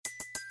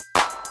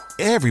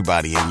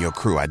Everybody in your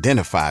crew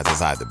identifies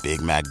as either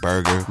Big Mac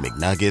Burger,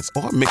 McNuggets,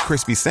 or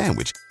McCrispy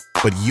Sandwich.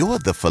 But you're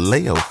the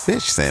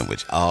Filet-O-Fish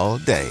Sandwich all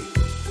day.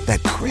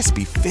 That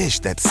crispy fish,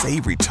 that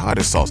savory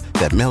tartar sauce,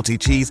 that melty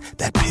cheese,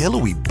 that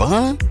pillowy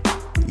bun.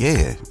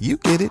 Yeah, you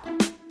get it.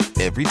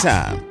 Every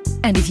time.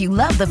 And if you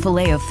love the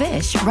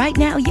Filet-O-Fish, right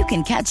now you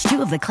can catch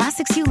two of the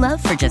classics you love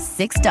for just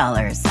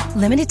 $6.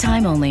 Limited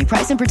time only.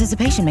 Price and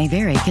participation may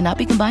vary. Cannot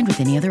be combined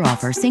with any other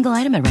offer. Single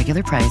item at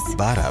regular price.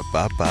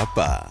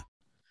 Ba-da-ba-ba-ba.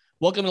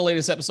 Welcome to the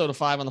latest episode of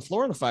 5 on the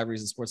Floor on the 5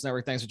 Reasons Sports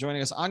Network. Thanks for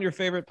joining us on your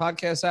favorite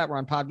podcast app. We're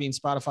on Podbean,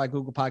 Spotify,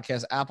 Google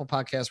Podcasts, Apple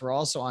Podcasts. We're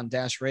also on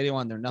Dash Radio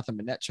on their Nothing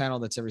But Net channel.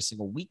 That's every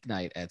single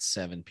weeknight at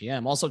 7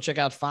 p.m. Also, check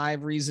out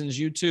 5 Reasons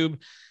YouTube.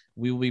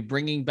 We will be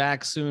bringing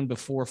back soon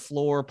Before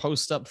Floor,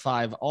 Post Up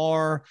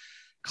 5R,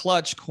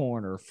 Clutch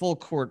Corner, Full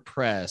Court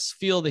Press,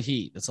 Feel the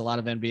Heat. That's a lot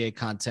of NBA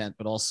content,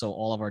 but also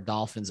all of our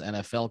Dolphins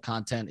NFL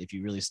content. If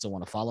you really still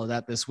want to follow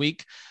that this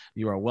week,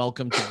 you are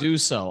welcome to do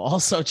so.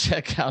 Also,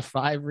 check out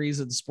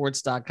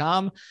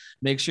 5reasonsports.com.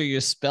 Make sure you're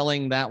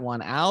spelling that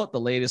one out. The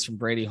latest from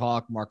Brady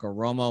Hawk, Marco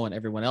Romo, and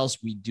everyone else.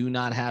 We do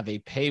not have a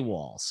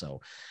paywall.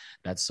 So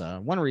that's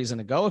one reason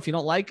to go. If you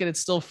don't like it,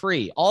 it's still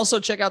free. Also,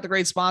 check out the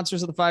great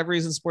sponsors of the 5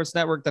 Reasons Sports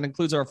Network. That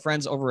includes our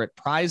friends over at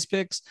Prize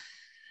Picks.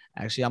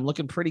 Actually, I'm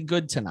looking pretty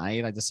good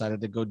tonight. I decided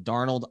to go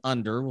Darnold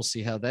under. We'll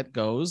see how that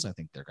goes. I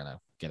think they're going to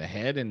get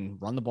ahead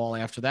and run the ball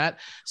after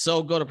that.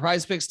 So go to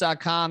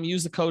prizepicks.com.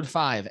 Use the code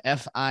 5,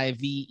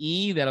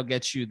 F-I-V-E. That'll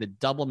get you the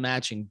double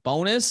matching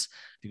bonus.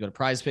 If you go to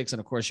Prize Picks, and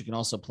of course, you can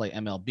also play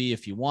MLB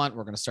if you want.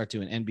 We're going to start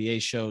doing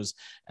NBA shows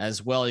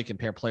as well. You can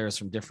pair players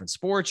from different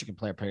sports. You can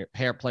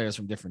pair players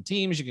from different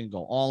teams. You can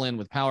go all in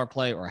with power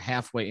play or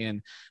halfway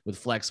in with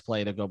flex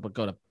play to go. But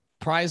go to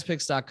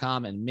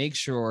prizepicks.com and make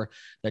sure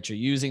that you're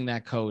using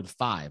that code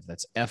 5.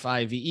 That's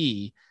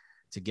F-I-V-E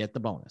to get the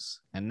bonus.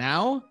 And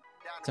now,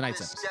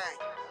 tonight's episode.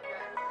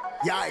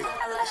 Yikes.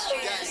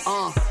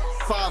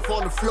 5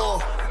 on the floor,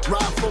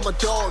 ride for my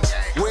dogs.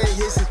 Where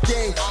here's the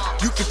thing,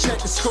 you can check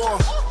the score.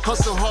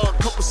 Hustle hard,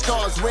 couple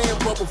scars, wearing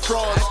bubble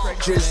frogs.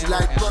 Just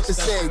like brother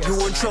said,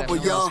 you in trouble,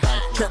 y'all.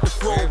 Kept the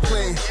floor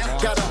playing,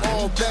 got it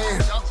all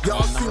banned.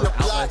 Y'all seen the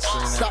block,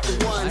 stop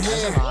with one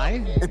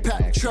hand. And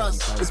pack the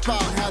trust, it's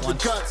about have the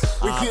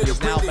guts. We here to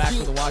bring the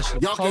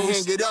heat, y'all can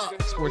hang it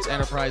up. Sports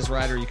Enterprise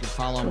writer, you can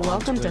follow him.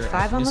 Welcome to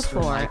 5 on the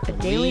Floor, a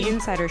daily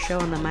insider show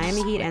on the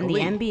Miami Heat and the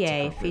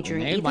NBA,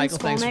 featuring Ethan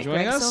Skolnick,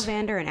 Greg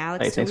Sylvander, and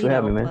Alex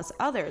Toledo, plus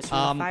others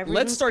from the 5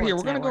 Let's start here.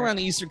 We're going to go around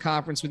the Eastern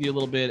Conference with you a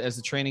little bit as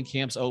the training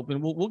camps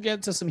open. We'll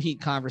get to some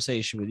Heat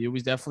conversation with you. We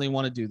definitely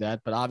want to do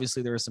that, but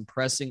obviously there are some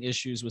pressing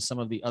issues with some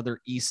of the other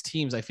East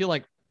teams. I feel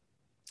like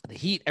the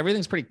Heat,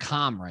 everything's pretty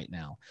calm right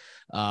now.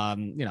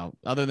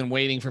 Other than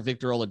waiting for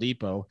Victor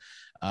Oladipo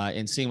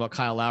and seeing what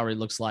Kyle Lowry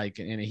looks like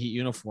in a Heat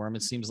uniform,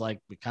 it seems like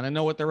we kind of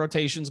know what their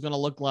rotation is going to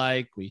look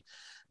like. We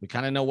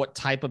kind of know what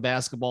type of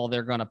basketball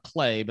they're going to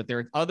play, but there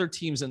are other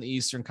teams in the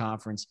Eastern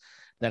Conference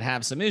that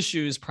have some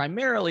issues,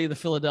 primarily the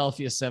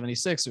Philadelphia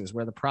 76ers,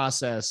 where the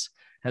process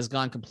has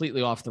gone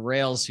completely off the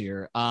rails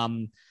here.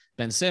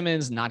 Ben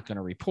Simmons not going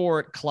to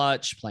report.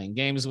 Clutch playing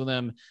games with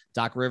him.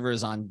 Doc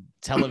Rivers on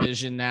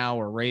television now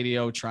or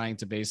radio trying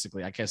to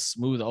basically, I guess,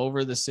 smooth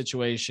over the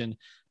situation.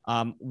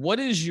 What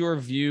is your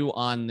view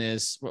on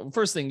this? Well,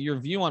 first thing, your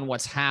view on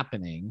what's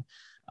happening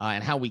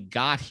and how we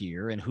got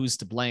here and who's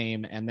to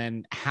blame, and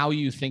then how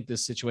you think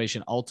this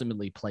situation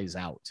ultimately plays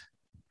out.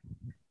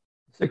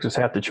 Sixers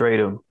have to trade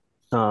him.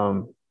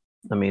 Not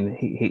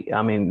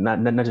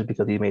just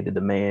because he made the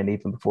demand,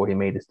 even before he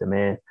made this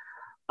demand.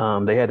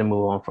 They had to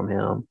move on from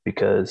him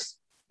because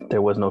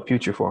there was no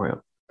future for him.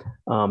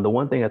 The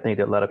one thing I think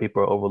that a lot of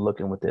people are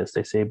overlooking with this,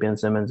 they say Ben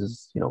Simmons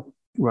is,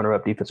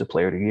 runner-up defensive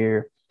player of the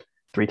year,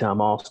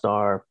 3-time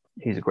All-Star.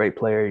 He's a great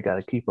player. You got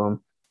to keep him,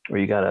 or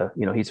you got to,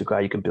 he's a guy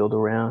you can build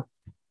around.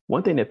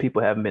 One thing that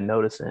people haven't been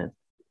noticing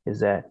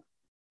is that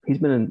he's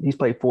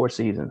played 4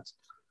 seasons.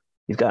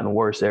 He's gotten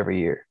worse every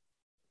year.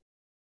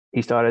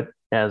 He started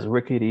as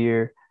Rookie of the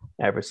Year,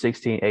 averaged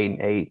 16, 8,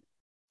 and 8.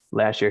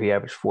 Last year, he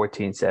averaged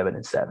 14, 7,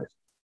 and 7.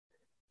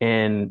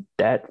 And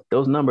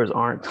those numbers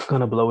aren't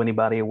going to blow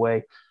anybody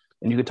away.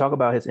 And you could talk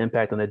about his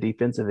impact on the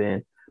defensive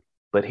end,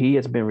 but he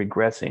has been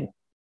regressing.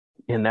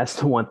 And that's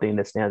the one thing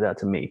that stands out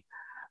to me.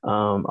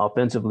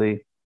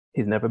 Offensively,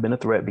 he's never been a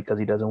threat because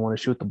he doesn't want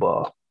to shoot the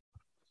ball.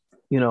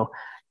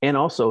 And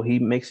also he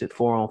makes it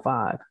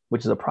 4-on-5,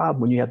 which is a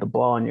problem when you have the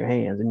ball in your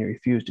hands and you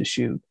refuse to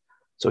shoot.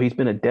 So he's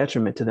been a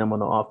detriment to them on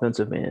the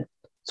offensive end.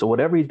 So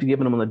whatever he's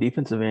giving them on the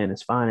defensive end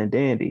is fine and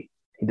dandy.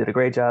 He did a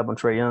great job on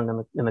Trae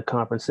Young in the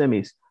conference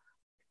semis,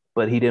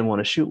 but he didn't want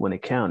to shoot when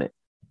it counted.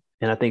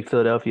 And I think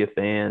Philadelphia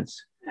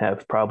fans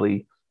have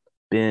probably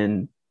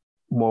been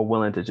more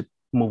willing to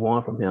move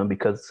on from him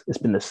because it's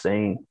been the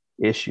same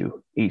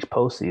issue each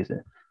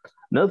postseason.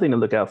 Another thing to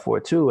look out for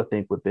too, I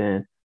think, with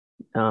Ben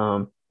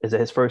is that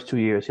his first 2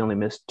 years, he only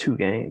missed 2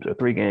 games or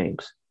 3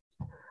 games.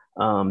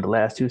 The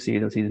last 2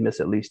 seasons, he's missed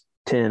at least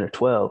 10 or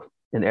 12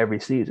 in every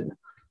season.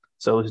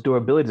 So his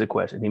durability is a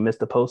question. He missed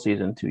the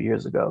postseason 2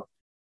 years ago.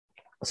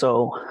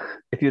 So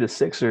if you're the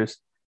Sixers,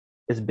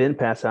 it's been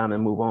past time to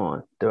move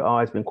on. There have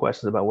always been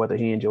questions about whether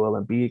he and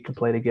Joel Embiid can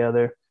play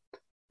together.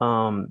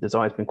 There's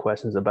always been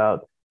questions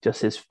about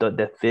just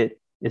that fit.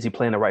 Is he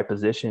playing the right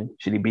position?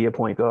 Should he be a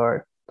point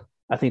guard?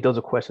 I think those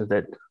are questions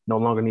that no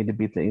longer need to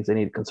be things they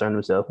need to concern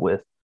themselves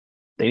with.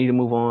 They need to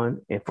move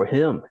on. And for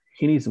him,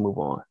 he needs to move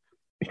on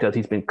because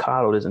he's been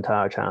coddled his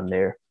entire time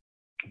there.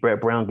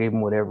 Brett Brown gave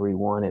him whatever he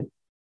wanted.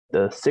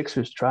 The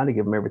Sixers tried to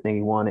give him everything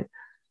he wanted.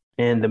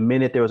 And the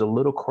minute there was a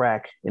little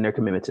crack in their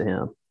commitment to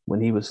him,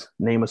 when he was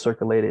name was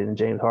circulated in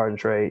James Harden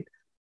trade,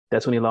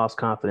 that's when he lost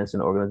confidence in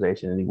the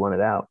organization and he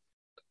wanted out.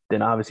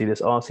 Then obviously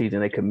this offseason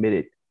they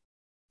committed.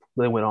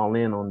 They went all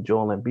in on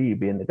Joel Embiid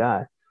being the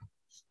guy.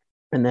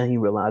 And then he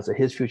realized that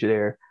his future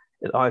there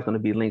is always going to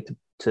be linked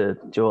to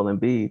Joel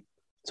Embiid.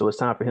 So it's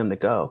time for him to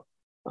go.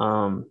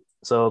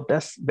 So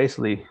that's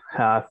basically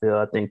how I feel.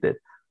 I think that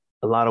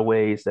a lot of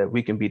ways that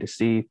we can be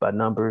deceived by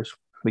numbers,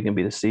 we can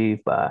be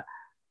deceived by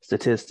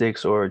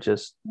statistics or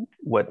just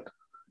what,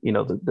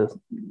 the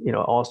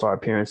all-star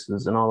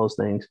appearances and all those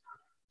things.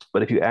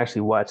 But if you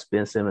actually watch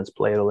Ben Simmons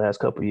play the last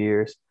couple of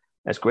years,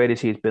 as great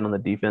as he's been on the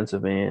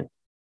defensive end,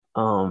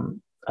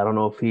 I don't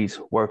know if he's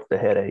worth the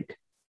headache.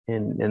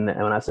 And when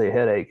I say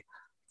headache,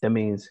 that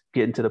means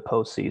getting to the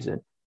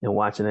postseason and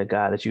watching a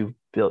guy that you've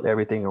built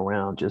everything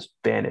around just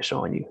vanish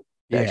on you.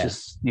 That's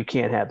just, you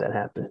can't have that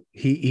happen.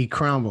 He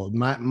crumbled.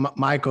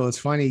 Michael, it's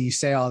funny you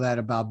say all that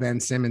about Ben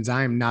Simmons.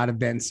 I am not a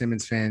Ben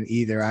Simmons fan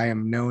either. I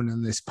am known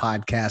on this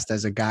podcast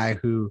as a guy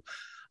who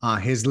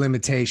his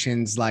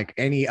limitations, like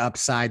any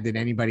upside that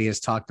anybody has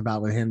talked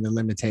about with him, the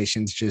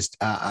limitations just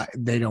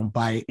they don't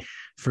bite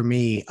for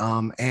me.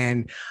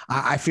 And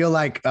I feel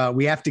like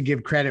we have to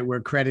give credit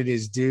where credit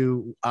is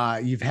due.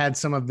 You've had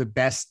some of the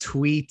best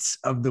tweets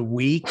of the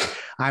week.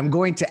 I'm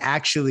going to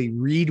actually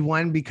read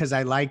one because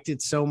I liked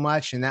it so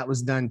much. And that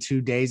was done 2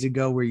 days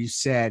ago where you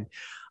said,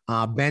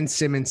 Ben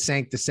Simmons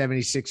sank the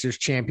 76ers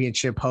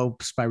championship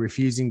hopes by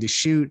refusing to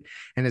shoot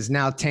and has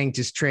now tanked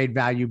his trade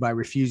value by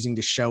refusing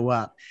to show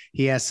up.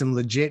 He has some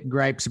legit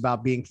gripes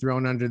about being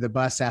thrown under the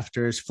bus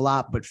after his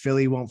flop, but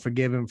Philly won't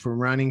forgive him for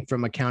running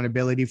from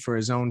accountability for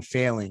his own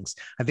failings.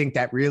 I think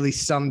that really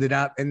summed it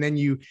up. And then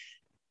you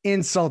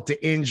insult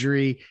to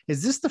injury.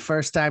 Is this the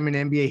first time in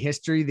NBA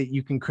history that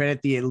you can credit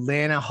the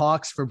Atlanta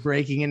Hawks for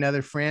breaking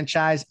another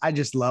franchise? I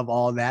just love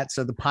all that.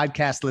 So the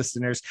podcast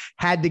listeners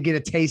had to get a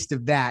taste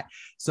of that.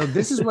 So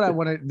this is what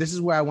this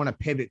is where I want to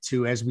pivot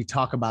to as we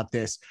talk about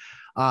this.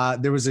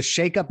 There was a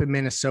shakeup in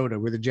Minnesota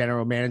where the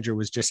general manager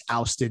was just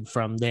ousted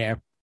from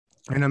there.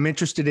 And I'm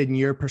interested in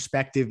your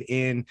perspective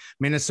in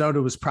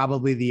Minnesota was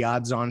probably the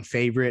odds-on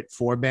favorite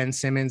for Ben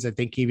Simmons. I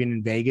think even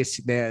in Vegas,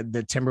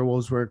 the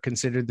Timberwolves were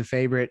considered the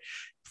favorite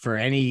for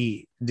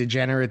any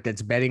degenerate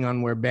that's betting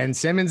on where Ben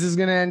Simmons is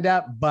going to end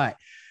up. But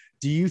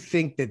do you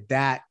think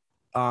that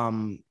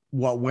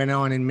what went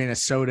on in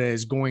Minnesota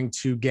is going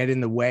to get in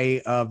the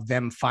way of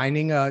them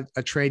finding a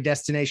trade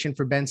destination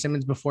for Ben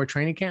Simmons before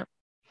training camp?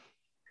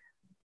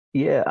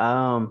 Yeah,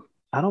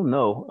 I don't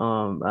know.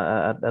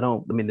 I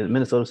mean, the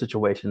Minnesota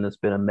situation has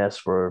been a mess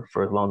for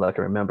as long as I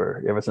can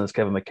remember. Ever since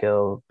Kevin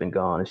McHale been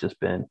gone, it's just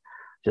been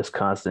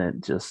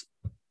constant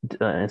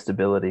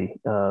instability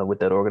with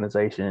that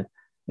organization.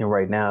 And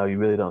right now, you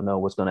really don't know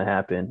what's going to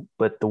happen.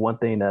 But the one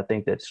thing that I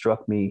think that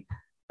struck me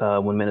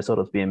when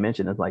Minnesota was being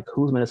mentioned is like,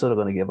 who's Minnesota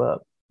going to give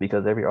up?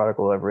 Because every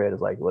article I've read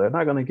is like, well, they're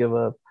not going to give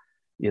up,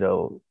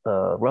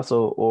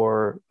 Russell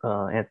or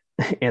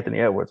Anthony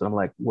Edwards. And I'm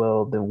like,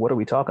 well, then what are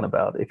we talking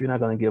about? If you're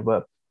not going to give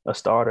up a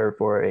starter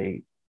for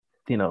a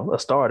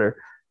starter,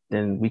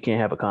 then we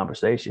can't have a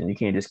conversation. You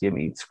can't just give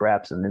me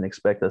scraps and then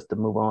expect us to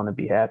move on and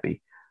be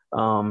happy.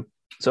 So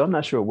I'm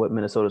not sure what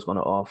Minnesota's going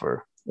to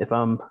offer. If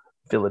I'm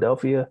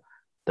Philadelphia,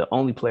 the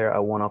only player I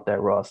want off that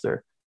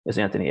roster is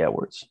Anthony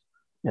Edwards.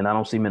 And I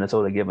don't see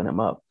Minnesota giving him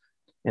up.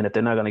 And if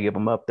they're not going to give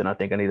him up, then I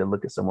think I need to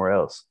look at somewhere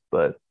else.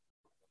 But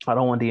I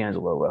don't want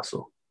D'Angelo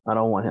Russell. I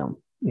don't want him.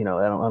 I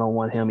don't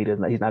want him.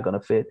 He's not going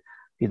to fit.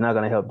 He's not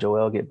going to help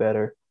Joel get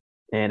better.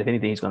 And if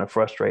anything, he's going to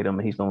frustrate him.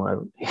 And he's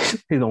going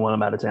to want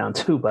him out of town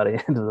too by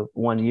the end of the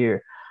 1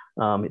 year.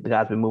 The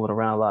guy's been moving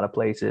around a lot of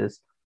places.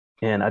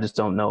 And I just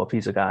don't know if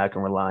he's a guy I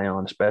can rely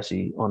on,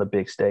 especially on a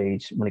big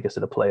stage when it gets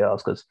to the playoffs,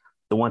 because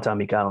the one time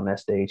he got on that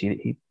stage,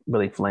 he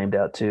really flamed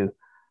out too.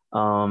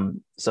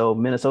 So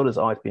Minnesota's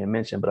always being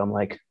mentioned, but I'm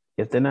like,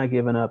 if they're not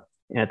giving up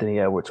Anthony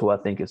Edwards, who I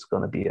think is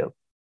going to be a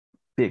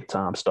big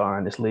time star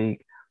in this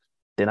league,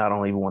 then I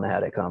don't even want to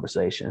have that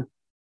conversation.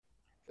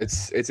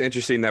 It's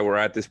interesting that we're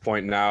at this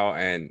point now.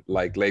 And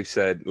like Greg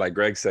said,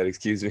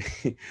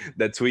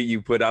 that tweet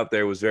you put out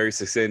there was very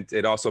succinct.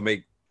 It also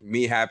made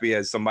me happy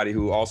as somebody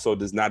who also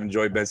does not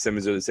enjoy Ben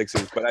Simmons or the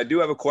Sixers. But I do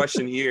have a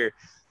question here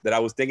that I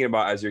was thinking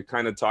about as you're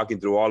kind of talking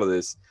through all of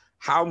this.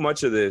 How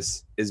much of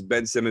this is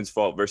Ben Simmons'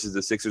 fault versus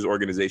the Sixers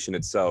organization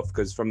itself?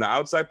 Because from the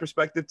outside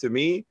perspective, to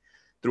me,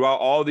 throughout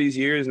all these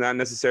years, not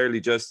necessarily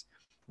just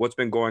what's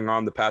been going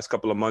on the past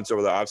couple of months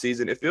over the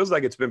offseason, it feels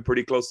like it's been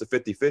pretty close to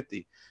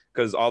 50-50.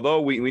 Because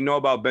although we know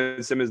about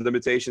Ben Simmons'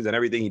 limitations and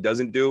everything he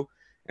doesn't do,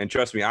 and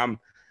trust me, I'm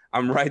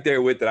I'm right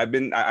there with it. I've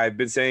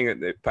been saying it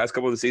the past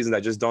couple of seasons. I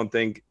just don't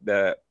think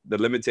that the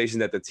limitation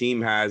that the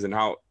team has and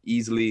how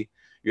easily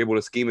you're able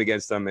to scheme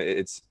against them,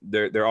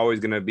 they're always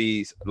going to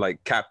be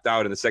like capped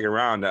out in the second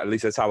round. At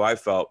least that's how I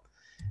felt.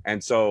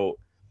 And so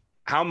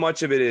how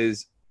much of it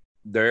is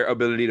their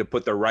ability to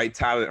put the right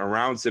talent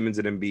around Simmons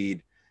and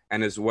Embiid,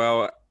 and as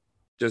well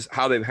just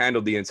how they've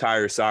handled the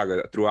entire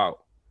saga throughout?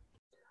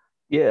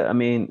 Yeah, I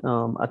mean,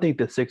 I think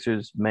the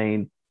Sixers'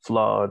 main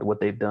flaw, what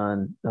they've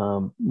done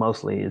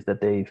mostly, is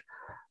that they've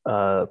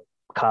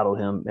coddled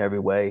him every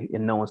way,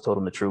 and no one's told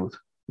him the truth.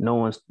 No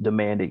one's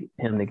demanded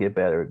him to get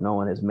better. No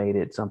one has made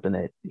it something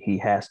that he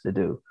has to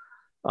do.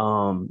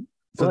 So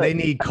they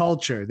need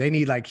culture. They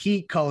need like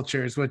heat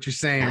culture is what you're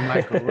saying,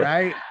 Michael,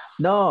 right?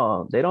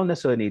 No, they don't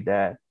necessarily need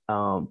that.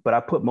 But I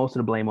put most of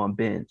the blame on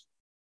Ben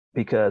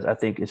because I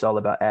think it's all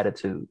about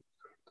attitude.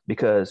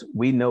 Because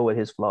we know what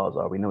his flaws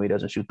are. We know he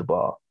doesn't shoot the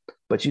ball.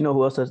 But you know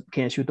who else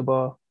can't shoot the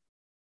ball?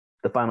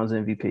 The Finals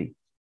MVP,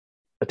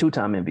 a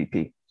two-time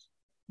MVP.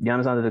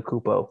 Giannis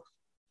Antetokounmpo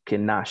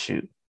cannot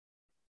shoot.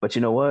 But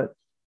you know what?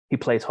 He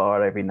plays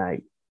hard every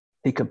night.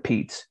 He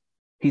competes.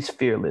 He's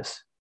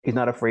fearless. He's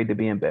not afraid to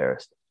be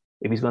embarrassed.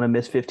 If he's going to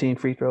miss 15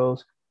 free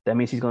throws, that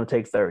means he's going to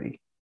take 30.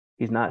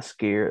 He's not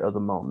scared of the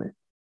moment.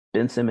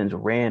 Ben Simmons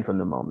ran from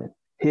the moment,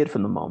 hid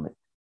from the moment,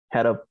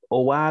 had a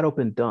wide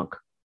open dunk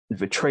with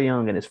Trae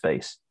Young in his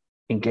face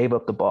and gave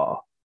up the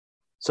ball.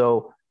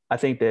 So I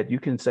think that you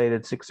can say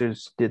that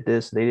Sixers did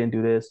this, they didn't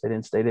do this, they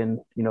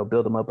didn't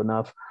build them up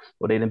enough,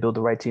 or they didn't build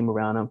the right team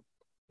around them.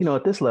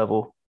 At this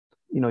level,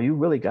 you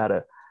really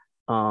gotta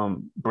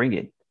bring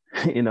it,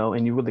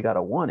 and you really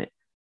gotta want it.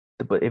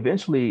 But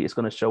eventually it's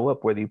gonna show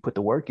up whether you put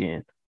the work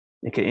in.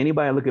 And can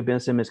anybody look at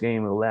Ben Simmons'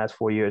 game in the last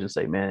 4 years and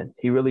say, man,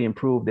 he really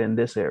improved in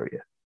this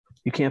area?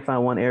 You can't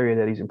find one area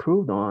that he's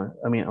improved on.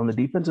 I mean, on the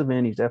defensive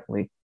end, he's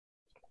definitely,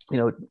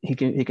 he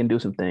can do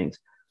some things.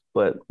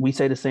 But we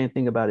say the same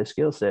thing about his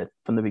skill set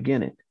from the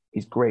beginning.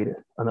 He's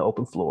greater on the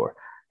open floor.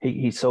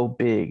 He's so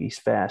big. He's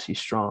fast. He's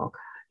strong.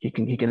 He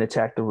can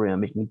attack the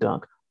rim. He can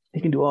dunk.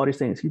 He can do all these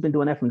things. He's been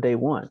doing that from day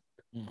one.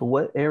 But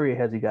what area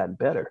has he gotten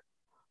better?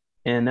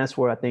 And that's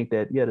where I think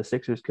that, the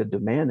Sixers could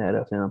demand that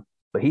of him,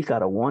 but he's got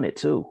to want it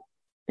too.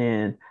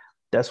 And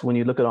that's when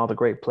you look at all the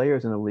great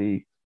players in the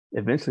league,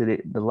 eventually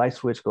the light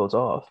switch goes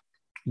off.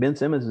 Ben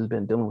Simmons has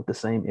been dealing with the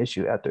same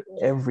issue after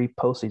every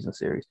postseason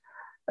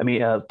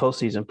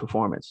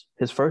performance.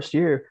 His first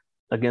year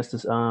against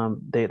this,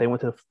 they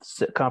went to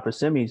the conference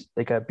semis.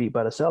 They got beat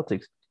by the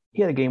Celtics.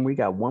 He had a game where he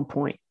got 1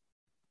 point.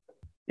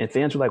 And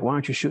fans were like, why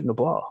aren't you shooting the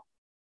ball?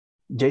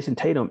 Jason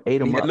Tatum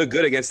ate him up. He looked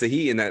good against the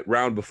Heat in that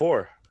round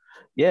before.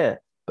 Yeah,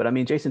 but I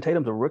mean, Jason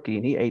Tatum's a rookie,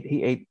 and he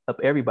ate up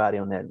everybody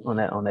on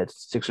that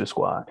Sixers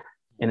squad.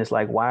 And it's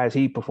like, why is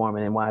he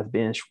performing and why is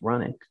Ben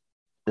running?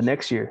 The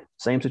next year,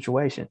 same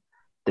situation.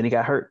 Then he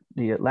got hurt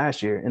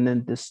last year, and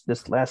then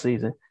this last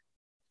season,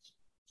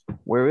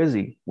 where is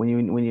he when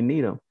you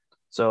need him?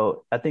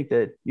 So I think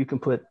that you can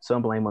put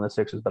some blame on the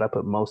Sixers, but I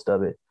put most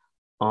of it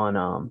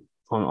on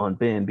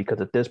Ben,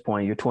 because at this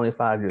point you're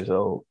 25 years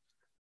old,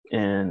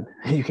 and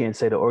you can't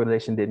say the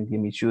organization didn't give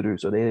me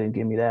shooters or they didn't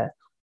give me that.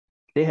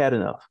 They had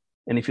enough.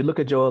 And if you look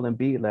at Joel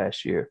Embiid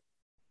last year,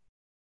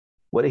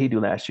 what did he do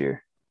last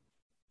year?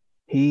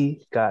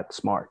 He got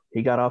smart.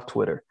 He got off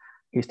Twitter.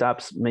 He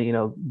stopped,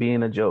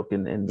 being a joke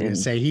and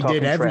say he talking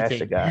did everything. Trash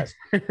to guys.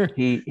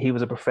 He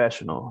was a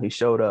professional. He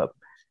showed up.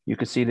 You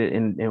could see that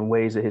in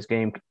ways that his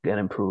game got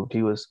improved.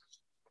 He was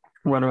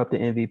runner-up to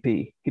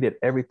MVP. He did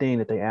everything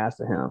that they asked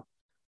of him.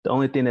 The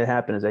only thing that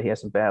happened is that he had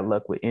some bad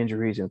luck with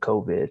injuries and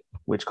COVID,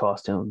 which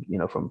cost him,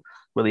 from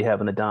really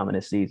having a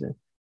dominant season.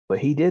 But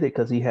he did it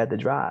because he had the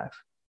drive.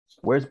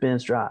 Where's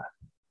Ben's drive?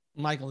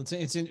 Michael,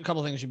 it's a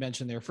couple of things you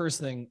mentioned there. First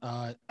thing,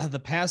 the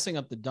passing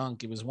up the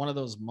dunk, it was one of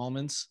those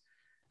moments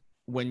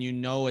when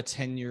a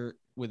tenure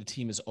with a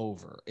team is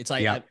over. It's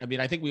like, yeah.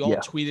 I think we all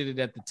tweeted it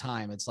at the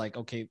time. It's like,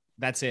 okay,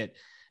 that's it.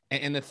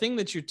 And the thing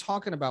that you're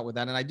talking about with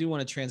that, and I do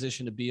want to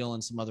transition to Beal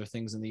and some other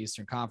things in the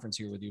Eastern Conference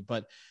here with you,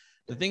 but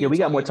the thing, we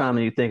got more time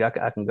than you think.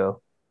 I can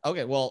go.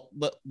 Okay, well,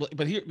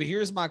 but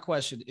here's my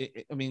question.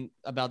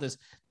 About this,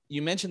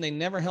 you mentioned they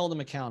never held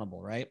him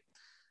accountable, right?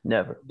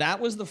 Never.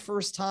 That was the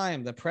first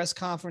time, the press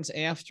conference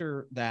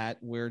after that,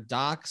 where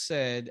Doc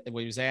said,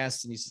 when he was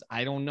asked, and he says,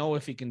 I don't know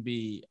if he can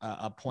be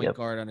a point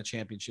guard on a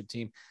championship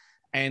team.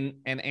 And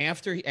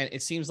after, and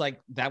it seems like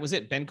that was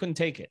it. Ben couldn't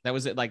take it. That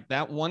was it. Like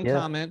that one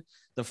comment,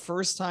 the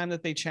first time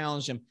that they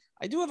challenged him.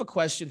 I do have a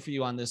question for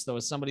you on this, though,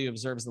 as somebody who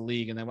observes the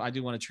league, and then I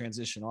do want to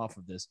transition off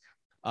of this.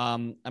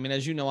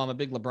 As you know, I'm a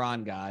big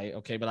LeBron guy.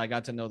 Okay. But I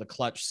got to know the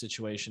clutch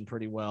situation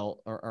pretty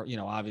well, or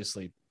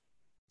obviously.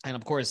 And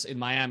of course, in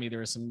Miami,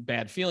 there are some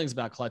bad feelings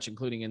about clutch,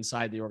 including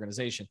inside the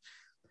organization.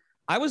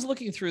 I was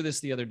looking through this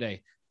the other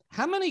day.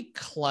 How many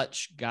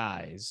clutch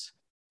guys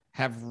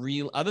have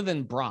other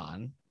than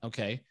Bron,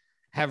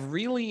 have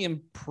really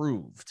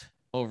improved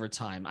over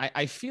time?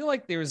 I feel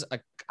like there's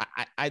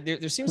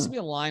there seems to be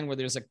a line where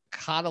there's a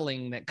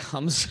coddling that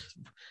comes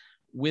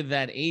with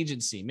that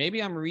agency.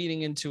 Maybe I'm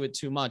reading into it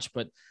too much,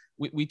 but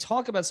we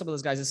talk about some of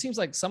those guys. It seems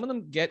like some of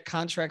them get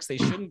contracts they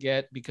shouldn't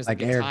get because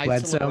like Eric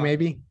Bledsoe,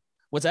 maybe.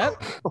 What's that?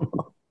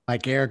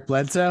 Like Eric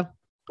Bledsoe?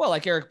 Well,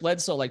 like Eric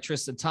Bledsoe, like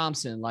Tristan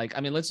Thompson. Like,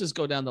 I mean, let's just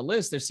go down the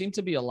list. There seem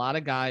to be a lot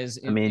of guys.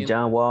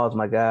 John Wall's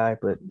my guy,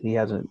 but he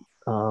hasn't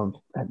done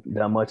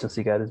much since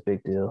he got his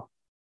big deal.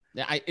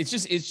 Yeah, it's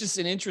just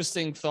an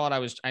interesting thought.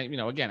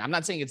 Again, I'm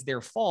not saying it's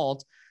their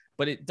fault,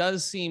 but it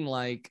does seem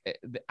like,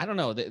 I don't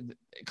know, the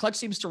Clutch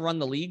seems to run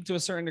the league to a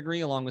certain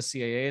degree along with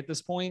CAA at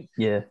this point.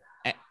 Yeah.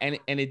 And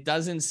it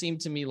doesn't seem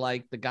to me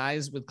like the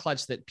guys with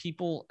Clutch that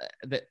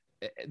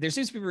there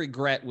seems to be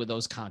regret with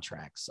those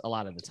contracts a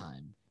lot of the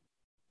time.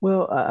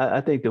 Well,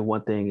 I think the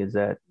one thing is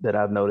that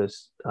I've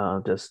noticed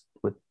just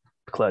with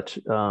Clutch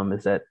is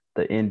that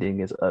the ending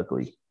is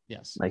ugly.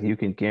 Yes. Like you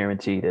can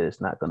guarantee that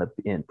it's not going to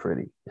end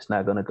pretty. It's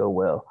not going to go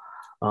well.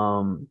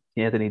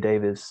 Anthony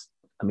Davis,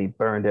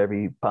 burned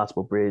every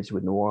possible bridge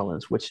with New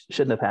Orleans, which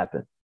shouldn't have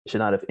happened. Should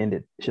not have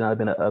ended. Should not have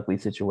been an ugly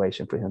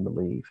situation for him to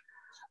leave.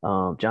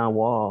 John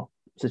Wall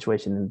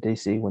situation in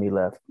DC when he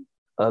left,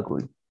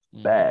 ugly,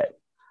 bad.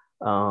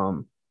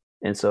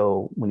 And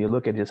so when you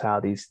look at just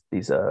how these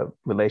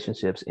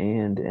relationships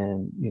end,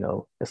 and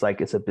it's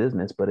like it's a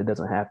business, but it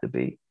doesn't have to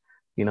be.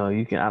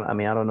 You can.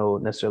 I don't know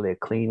necessarily a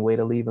clean way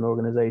to leave an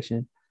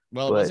organization.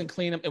 Well, it wasn't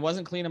clean. It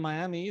wasn't clean in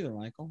Miami either,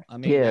 Michael. To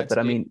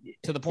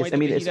the point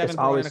that he haven't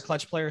brought in a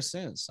Clutch player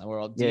since.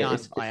 Well, Dion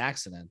by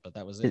accident, but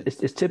that was it.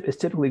 It's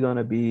typically going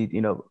to be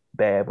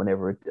bad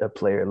whenever a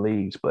player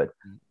leaves. But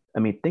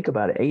think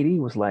about it. AD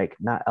was like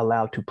not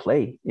allowed to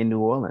play in New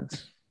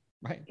Orleans.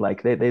 Right.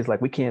 Like they's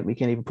like we can't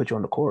even put you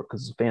on the court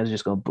because the fans are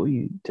just going to boo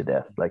you to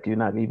death. Like you're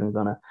not even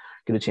going to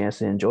get a chance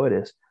to enjoy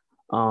this.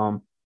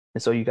 And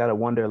so you got to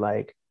wonder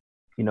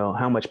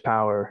how much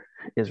power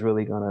is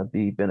really going to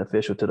be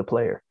beneficial to the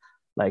player.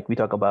 Like we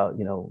talk about,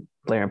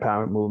 player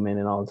empowerment movement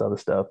and all this other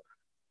stuff.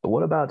 But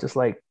what about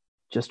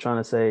just trying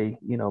to say,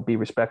 be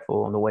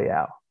respectful on the way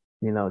out,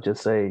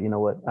 just say, you know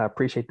what, I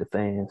appreciate the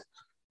fans.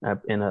 I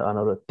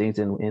know that things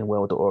end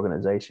well with the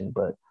organization,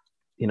 but,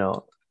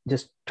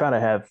 just try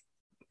to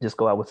just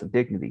go out with some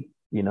dignity,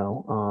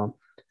 AD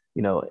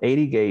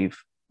gave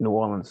New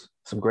Orleans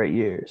some great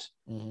years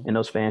and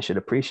those fans should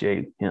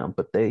appreciate him,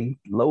 but they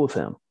loathe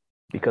him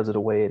because of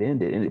the way it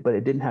ended. But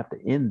it didn't have to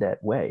end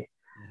that way.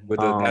 With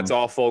the That's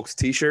All Folks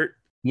t-shirt?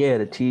 Yeah,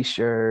 the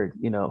t-shirt,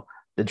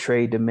 the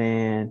trade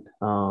demand,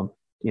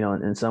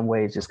 in some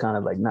ways just kind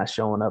of like not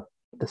showing up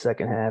the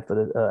second half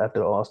of after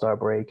the All-Star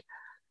break.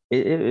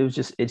 It was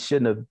just, it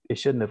shouldn't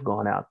have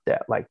gone out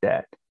like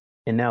that.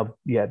 And now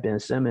you have Ben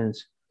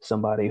Simmons,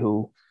 somebody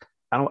who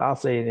I'll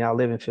say I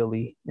live in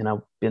Philly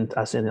and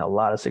I've seen a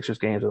lot of Sixers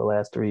games over the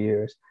last 3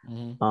 years.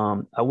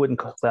 I wouldn't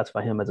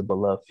classify him as a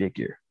beloved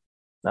figure.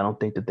 I don't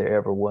think that there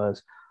ever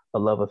was a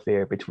love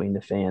affair between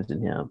the fans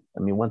and him.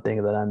 One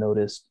thing that I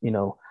noticed,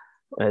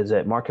 is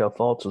that Markelle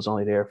Fultz was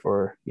only there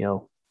for,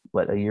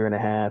 a year and a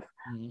half,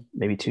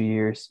 maybe 2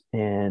 years.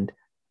 And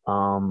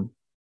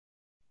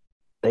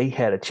they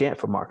had a chant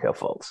for Markelle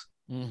Fultz.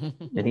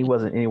 And he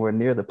wasn't anywhere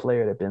near the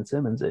player that Ben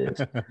Simmons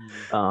is.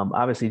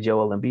 Obviously,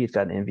 Joel Embiid's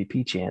got an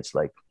MVP chance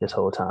like this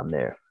whole time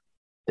there.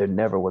 There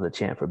never was a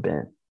chant for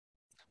Ben.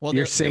 Well,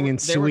 you're singing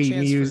sweet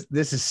music.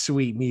 This is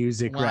sweet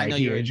music right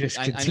here.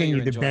 Just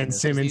continue the Ben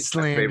Simmons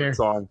slander.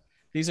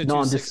 These are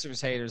two Sixers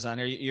haters on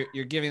here.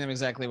 You're giving them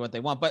exactly what they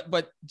want.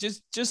 But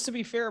just to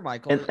be fair,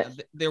 Michael,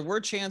 there were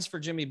chants for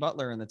Jimmy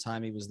Butler in the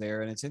time he was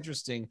there, and it's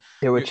interesting.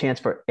 There were chants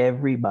for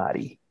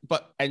everybody.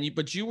 But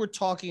you were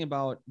talking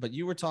about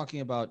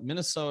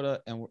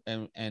Minnesota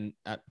and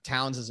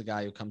Towns is a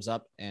guy who comes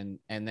up, and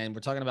then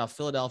we're talking about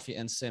Philadelphia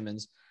and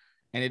Simmons.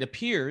 And it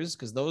appears,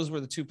 because those were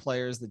the two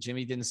players that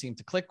Jimmy didn't seem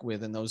to click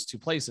with in those two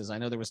places. I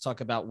know there was talk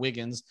about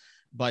Wiggins,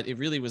 but it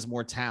really was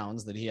more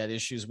Towns that he had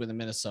issues with in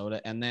Minnesota.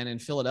 And then in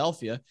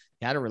Philadelphia,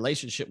 he had a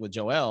relationship with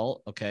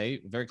Joel,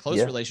 okay, very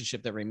close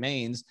relationship that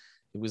remains.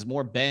 It was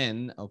more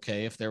Ben,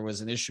 okay, if there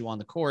was an issue on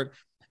the court.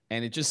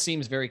 And it just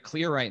seems very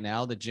clear right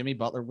now that Jimmy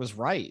Butler was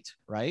right,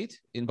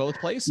 in both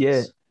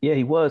places. Yeah,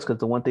 he was, because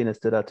the one thing that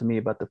stood out to me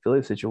about the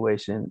Philly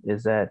situation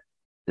is that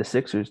the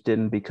Sixers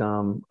didn't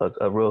become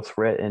a real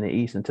threat in the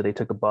East until they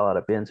took the ball out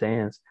of Ben's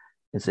hands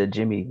and said,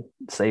 Jimmy,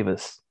 save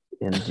us.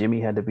 And Jimmy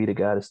had to be the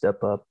guy to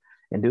step up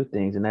and do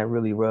things. And that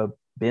really rubbed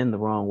Ben the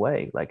wrong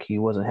way. Like he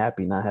wasn't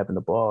happy not having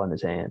the ball in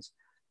his hands.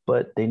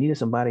 But they needed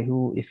somebody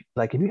who, if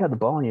you have the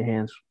ball in your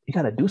hands, you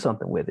got to do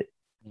something with it.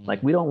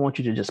 Like we don't want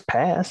you to just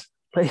pass.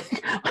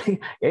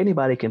 Like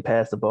anybody can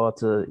pass the ball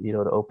to,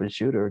 the open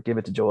shooter or give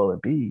it to Joel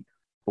Embiid.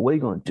 But what are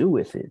you going to do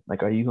with it?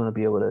 Like, are you going to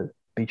be able to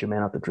beat your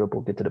man off the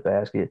dribble, get to the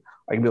basket?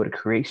 Are you going to be able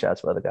to create shots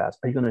for other guys?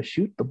 Are you going to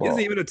shoot the ball? He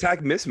doesn't even attack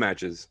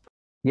mismatches.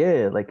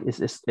 Yeah, like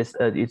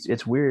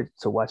it's weird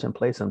to watch him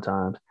play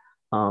sometimes.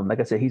 Like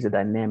I said, he's a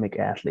dynamic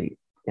athlete,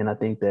 and I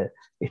think that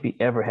if he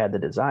ever had the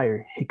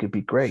desire, he could be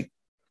great.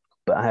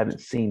 But I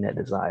haven't seen that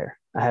desire.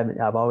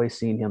 I've always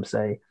seen him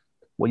say,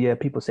 "Well, yeah,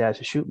 people say I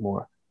should shoot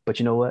more, but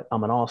you know what?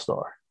 I'm an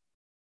all-star."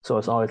 So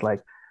it's always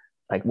like,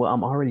 well,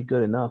 I'm already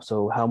good enough.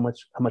 So how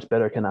much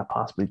better can I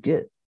possibly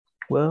get?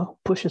 Well,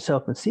 push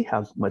yourself and see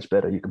how much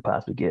better you can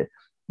possibly get.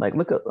 Like,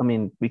 look up, I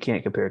mean, we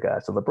can't compare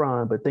guys to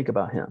LeBron, but think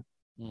about him.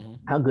 Mm-hmm.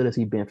 How good has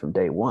he been from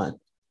day one?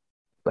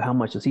 But how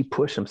much does he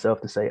push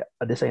himself to say,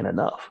 this ain't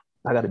enough?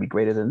 I got to be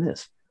greater than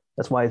this.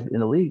 That's why he's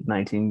in the league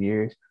 19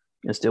 years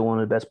and still one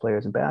of the best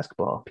players in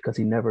basketball, because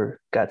he never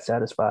got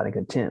satisfied and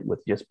content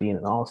with just being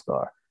an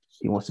all-star.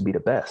 He wants to be the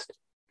best.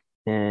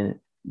 And,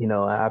 you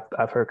know,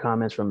 I've heard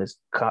comments from his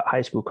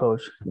high school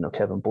coach, you know,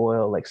 Kevin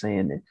Boyle, like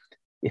saying that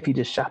if he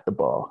just shot the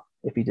ball,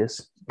 if he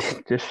just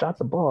shot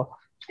the ball,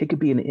 he could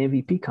be in the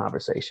MVP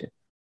conversation.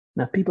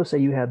 Now, people say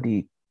you have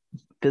the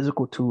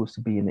physical tools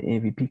to be in the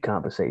MVP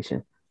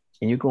conversation,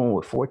 and you're going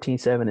with 14,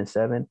 7, and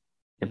 7,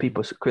 and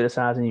people are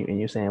criticizing you, and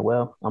you're saying,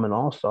 well, I'm an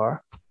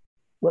all-star.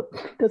 Well,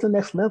 there's a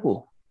next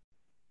level.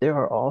 There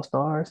are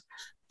all-stars.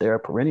 There are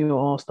perennial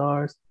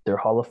all-stars. There are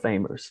Hall of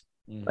Famers.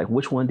 Mm-hmm. Like,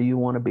 which one do you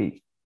want to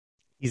be?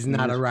 He's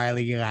not a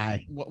Riley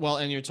guy. Well,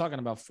 and you're talking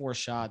about 4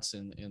 shots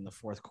in the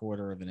fourth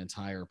quarter of an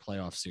entire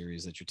playoff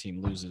series that your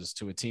team loses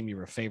to a team you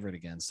were favored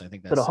against. I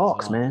think that's to the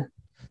Hawks, man.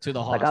 To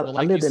the Hawks. Like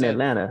I lived in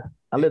Atlanta.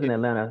 I lived in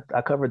Atlanta.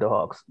 I covered the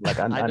Hawks. Like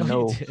I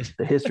know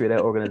the history of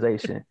that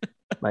organization.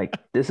 Like,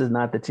 this is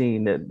not the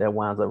team that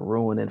winds up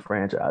ruining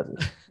franchises.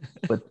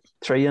 But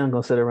Trae Young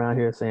gonna sit around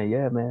here saying,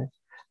 "Yeah, man,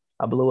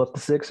 I blew up the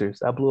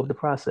Sixers. I blew up the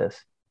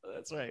process."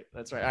 That's right.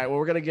 All right. Well,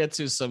 we're going to get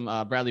to some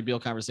Bradley Beal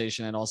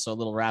conversation and also a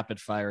little rapid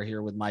fire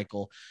here with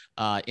Michael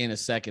in a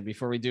second.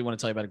 Before we do, I want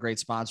to tell you about a great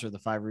sponsor of the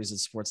 5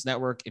 Reasons Sports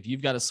Network. If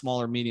you've got a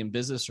small or medium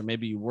business, or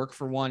maybe you work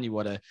for one, you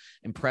want to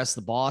impress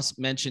the boss,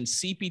 mention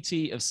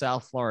CPT of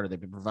South Florida.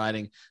 They've been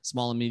providing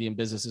small and medium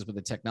businesses with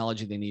the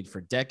technology they need for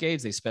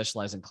decades. They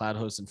specialize in cloud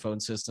hosts and phone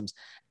systems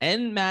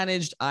and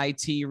managed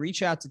IT.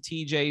 Reach out to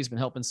TJ. He's been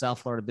helping South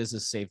Florida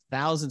business save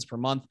thousands per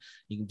month.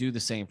 You can do the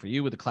same for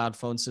you with a cloud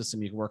phone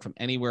system. You can work from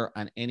anywhere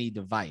on any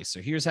device.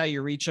 So here's how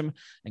you reach them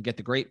and get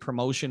the great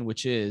promotion,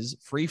 which is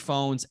free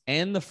phones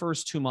and the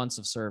first 2 months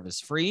of service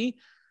free.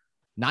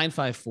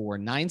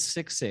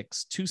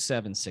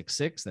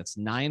 954-966-2766. That's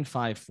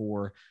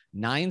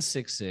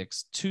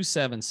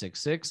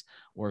 954-966-2766.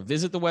 Or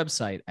visit the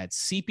website at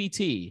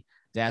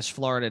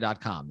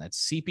cpt-florida.com.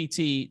 That's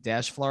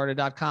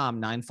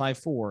cpt-florida.com,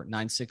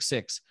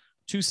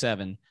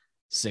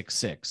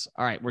 954-966-2766.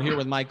 All right, we're here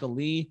with Michael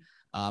Lee.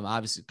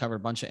 Obviously covered a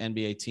bunch of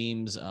NBA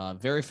teams,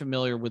 very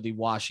familiar with the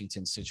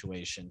Washington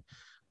situation,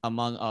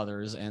 among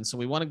others. And so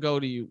we want to go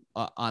to you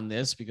on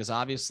this, because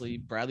obviously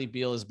Bradley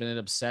Beal has been an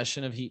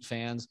obsession of Heat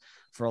fans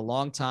for a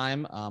long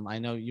time. I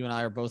know you and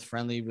I are both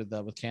friendly with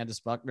Candace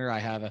Buckner. I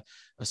have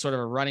a sort of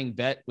a running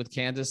bet with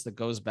Candace that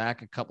goes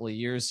back a couple of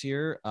years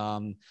here,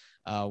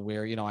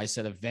 where, you know, I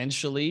said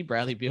eventually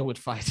Bradley Beal would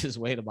find his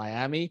way to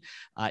Miami.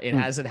 It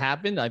hasn't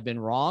happened. I've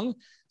been wrong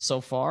so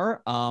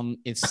far.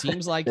 It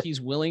seems like he's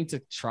willing to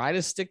try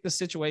to stick the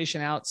situation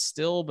out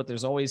still, but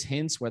there's always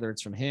hints, whether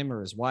it's from him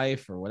or his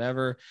wife or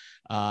whatever,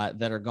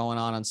 that are going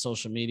on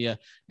social media.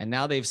 And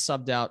now they've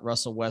subbed out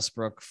Russell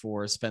Westbrook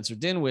for Spencer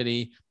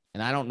Dinwiddie.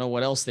 And I don't know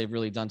what else they've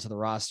really done to the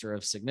roster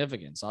of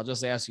significance. I'll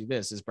just ask you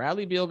this. Is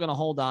Bradley Beal going to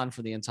hold on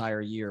for the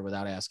entire year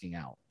without asking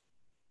out?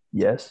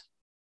 Yes.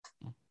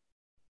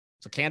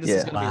 So Candace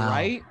is going to be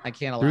right. I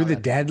can't allow through the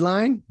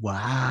deadline.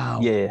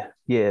 Wow.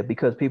 Yeah,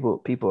 because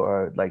people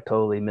are like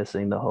totally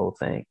missing the whole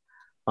thing.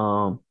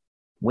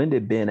 When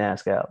did Ben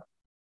ask out?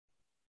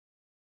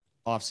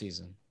 Off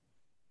season.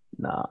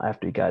 No,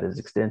 after he got his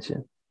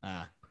extension.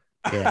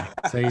 Yeah,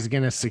 so he's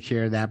going to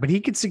secure that, but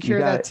he could secure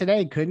that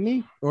today, couldn't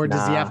he? Or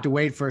does he have to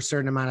wait for a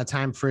certain amount of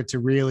time for it to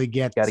really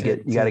get? You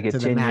got to get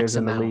 10 years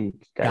in the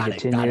league. Got to get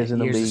 10 years in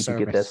the league to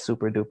get that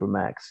super duper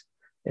max.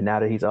 And now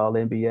that he's all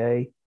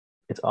NBA,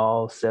 it's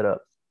all set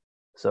up.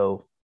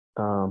 So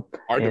hard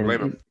to blame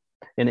him.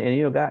 And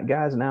you know,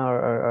 guys now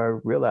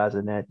are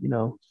realizing that, you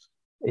know,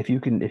 if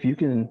you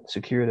can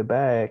secure the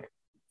bag,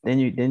 then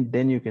you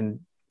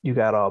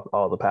got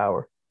all the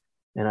power.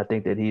 And I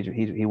think that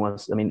he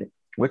wants. I mean,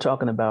 we're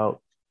talking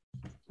about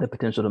the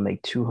potential to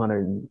make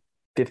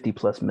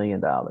 $250+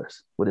 million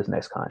with his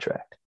next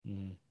contract,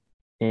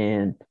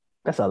 and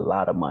that's a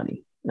lot of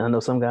money. And I know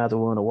some guys are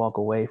willing to walk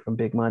away from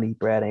big money.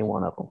 Brad ain't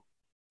one of them.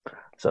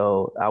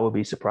 So I would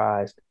be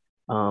surprised.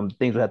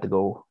 Things would have to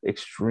go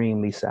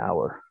extremely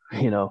sour,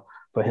 you know,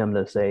 for him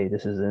to say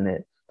this isn't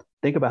it.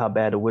 Think about how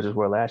bad the Wizards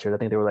were last year. I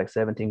think they were like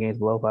 17 games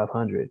below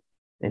 500,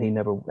 and he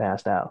never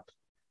asked out.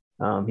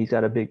 He's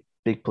got a big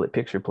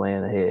picture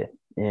plan ahead,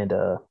 and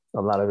a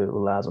lot of it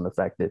relies on the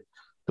fact that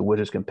the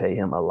Wizards can pay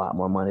him a lot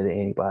more money than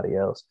anybody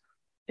else.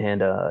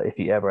 And if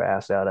he ever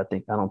asks out, I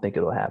don't think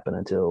it'll happen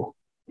until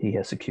he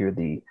has secured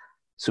the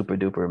super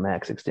duper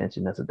max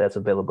extension that's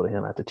available to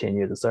him after 10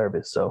 years of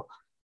service. So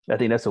I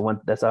think that's the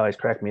one that's always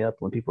cracked me up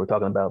when people are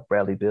talking about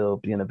Bradley Beal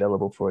being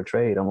available for a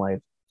trade. I'm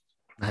like,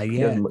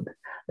 there's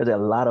a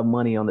lot of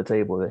money on the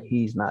table that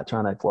he's not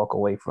trying to walk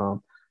away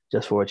from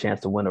just for a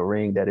chance to win a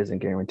ring that isn't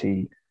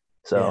guaranteed.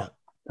 So,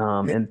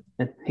 and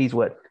he's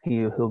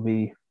he'll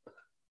be,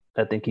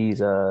 I think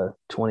he's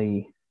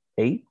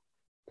 28.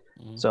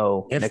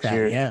 So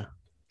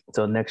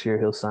next year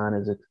he'll sign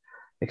his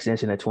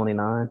extension at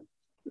 29,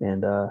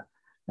 and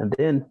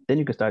then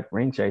you can start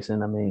ring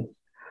chasing. I mean,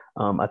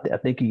 I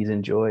think he's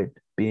enjoyed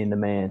being the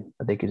man.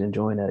 I think he's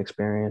enjoying that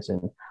experience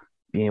and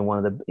being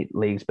one of the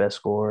league's best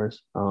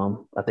scorers.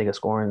 I think a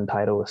scoring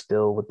title is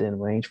still within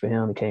range for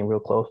him. He came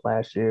real close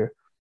last year.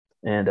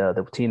 And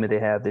the team that they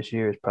have this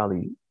year is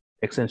probably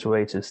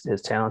accentuates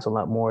his talents a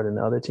lot more than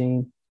the other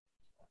team.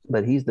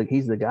 But he's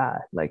the guy.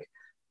 Like,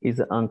 he's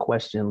the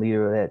unquestioned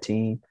leader of that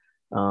team.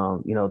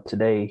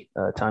 Today,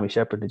 Tommy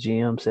Shepard, the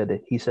GM, said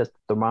that he sets the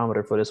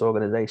thermometer for this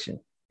organization.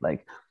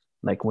 Like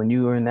when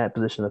you are in that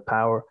position of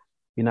power,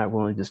 you're not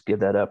willing to just give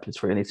that up just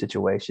for any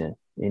situation.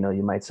 You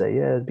might say,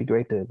 yeah, it'd be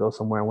great to go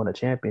somewhere and win a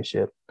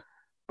championship.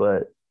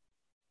 But,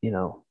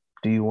 do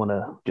you want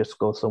to just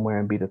go somewhere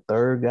and be the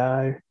third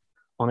guy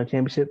on a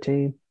championship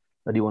team?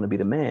 Or do you want to be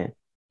the man?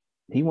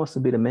 He wants to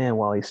be the man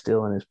while he's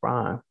still in his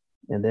prime.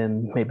 And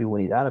then maybe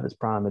when he's out of his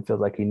prime and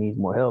feels like he needs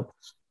more help,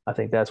 I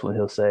think that's when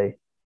he'll say,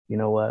 you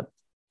know what?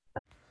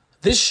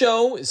 This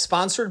show is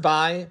sponsored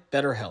by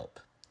BetterHelp.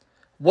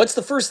 What's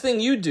the first thing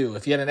you do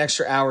if you had an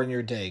extra hour in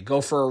your day?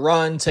 Go for a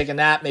run, take a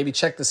nap, maybe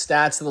check the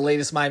stats of the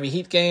latest Miami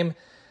Heat game?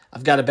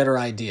 I've got a better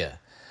idea.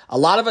 A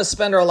lot of us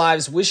spend our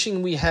lives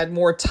wishing we had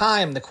more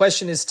time. The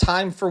question is,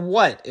 time for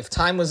what? If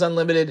time was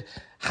unlimited,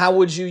 how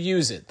would you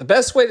use it? The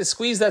best way to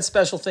squeeze that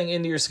special thing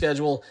into your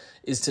schedule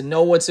is to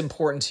know what's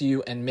important to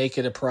you and make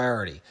it a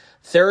priority.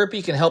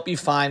 Therapy can help you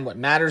find what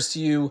matters to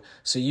you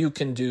so you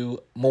can do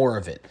more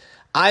of it.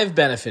 I've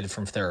benefited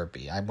from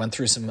therapy. I went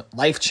through some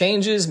life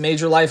changes,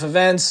 major life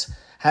events,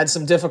 had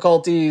some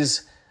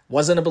difficulties,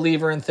 wasn't a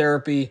believer in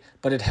therapy,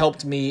 but it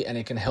helped me and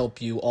it can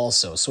help you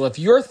also. So if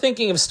you're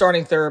thinking of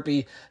starting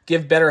therapy,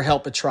 give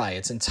BetterHelp a try.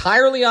 It's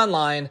entirely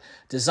online,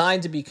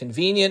 designed to be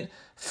convenient,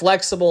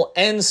 flexible,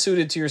 and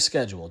suited to your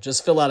schedule.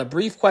 Just fill out a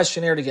brief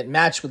questionnaire to get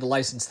matched with a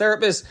licensed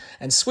therapist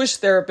and switch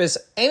therapists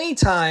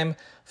anytime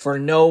for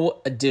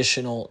no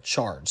additional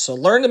charge. So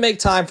learn to make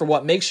time for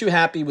what makes you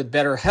happy with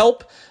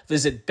BetterHelp.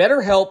 Visit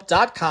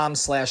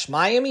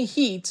BetterHelp.com/Miami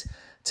Heat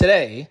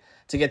today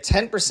to get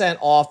 10%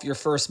 off your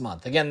first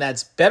month. Again,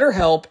 that's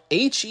BetterHelp,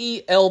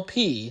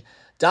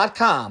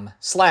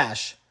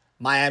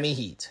 HELP.com/Miami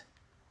Heat.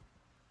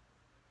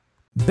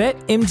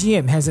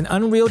 BetMGM has an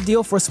unreal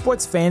deal for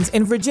sports fans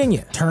in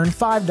Virginia. Turn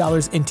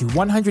 $5 into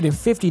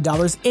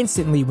 $150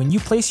 instantly when you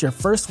place your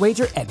first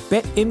wager at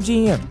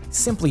BetMGM.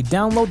 Simply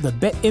download the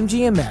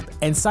BetMGM app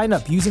and sign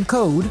up using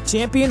code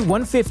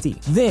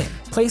Champion150. Then,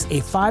 place a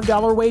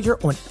 $5 wager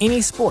on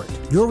any sport.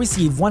 You'll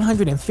receive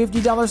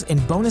 $150 in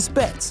bonus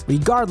bets,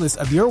 regardless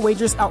of your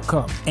wager's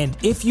outcome. And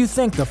if you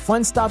think the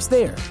fun stops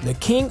there, the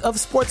King of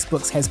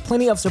Sportsbooks has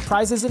plenty of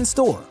surprises in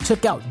store.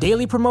 Check out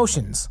daily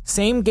promotions,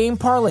 same-game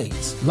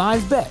parlays,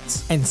 live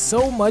bets, and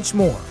so much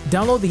more.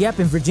 Download the app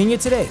in Virginia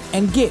today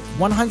and get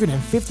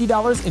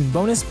 $150 in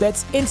bonus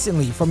bets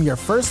instantly from your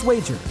first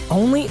wager.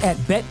 Only at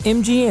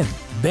BetMGM.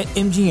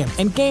 BetMGM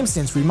and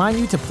GameSense remind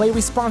you to play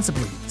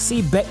responsibly.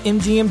 See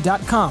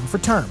BetMGM.com for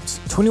terms.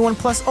 21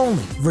 plus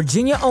only.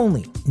 Virginia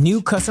only.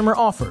 New customer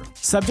offer.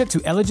 Subject to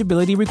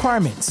eligibility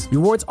requirements.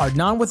 Rewards are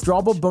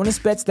non-withdrawable bonus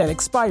bets that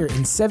expire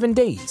in 7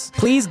 days.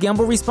 Please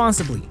gamble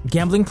responsibly.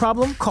 Gambling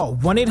problem? Call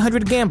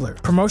 1-800-GAMBLER.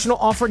 Promotional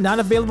offer not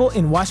available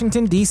in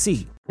Washington,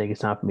 D.C. I think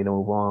it's time for me to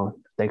move on.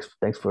 Thanks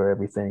for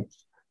everything.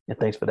 And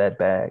thanks for that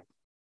bag.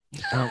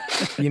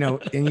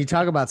 And you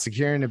talk about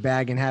securing a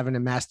bag and having a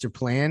master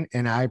plan.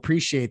 And I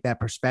appreciate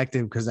that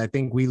perspective because I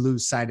think we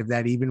lose sight of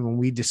that even when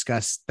we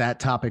discuss that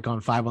topic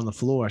on 5 on the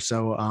Floor.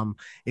 So,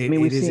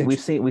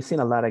 we've seen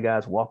a lot of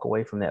guys walk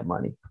away from that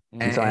money.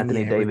 And so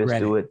Anthony Davis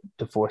do it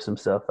to force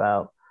himself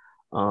out.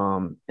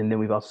 And then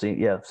we've also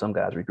seen, some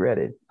guys regret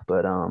it,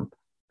 but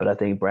I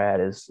think Brad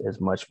is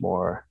much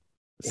more,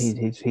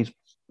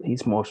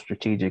 he's more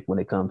strategic when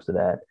it comes to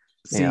that.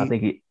 And I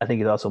think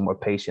he's also more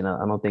patient.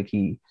 I don't think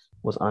he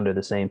was under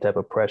the same type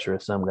of pressure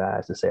as some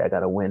guys to say, I got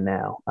to win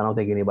now. I don't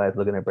think anybody's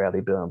looking at Bradley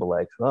Beal and be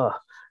like, oh,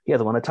 he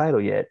hasn't won a title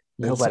yet.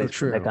 Nobody's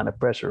put that kind of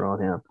pressure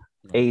on him.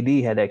 AD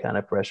had that kind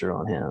of pressure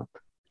on him.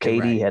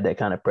 KD had that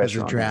kind of pressure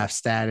on draft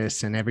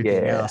status and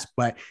everything else.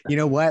 But you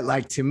know what?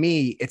 Like, to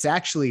me, it's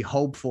actually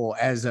hopeful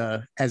as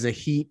a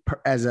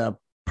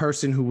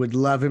person who would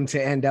love him to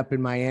end up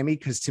in Miami.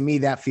 Cause to me,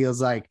 that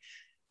feels like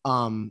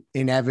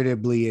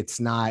inevitably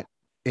it's not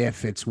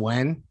if, it's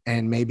when,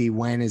 and maybe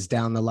when is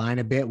down the line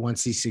a bit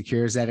once he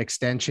secures that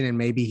extension, and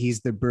maybe he's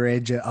the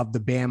bridge of the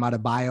Bam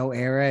Adebayo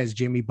era as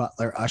Jimmy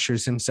Butler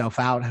ushers himself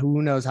out.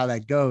 Who knows how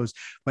that goes?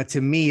 But to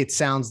me, it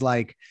sounds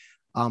like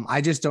I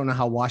just don't know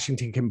how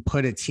Washington can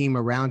put a team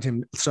around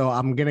him. So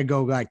I'm going to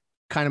go like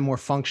kind of more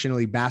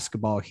functionally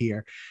basketball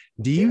here.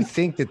 Do you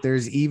think that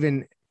there's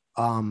even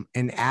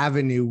an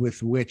avenue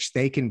with which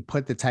they can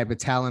put the type of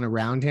talent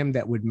around him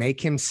that would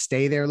make him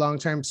stay there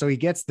long-term? So he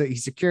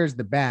secures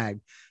the bag,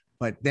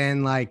 but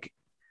then like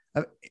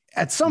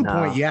at some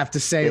point you have to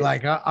say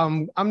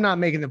I'm not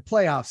making the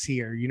playoffs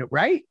here,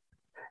 right?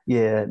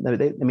 Yeah. No,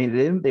 they made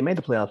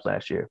the playoffs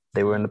last year.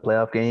 They were in the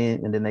playoff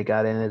game and then they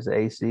got in as an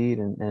 8 seed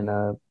and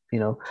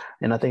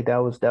I think that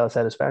was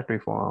satisfactory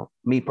for them.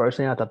 Me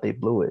personally, I thought they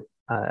blew it.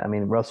 I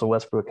mean, Russell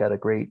Westbrook had a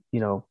great,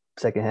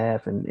 second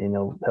half and,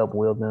 helped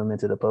will them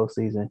into the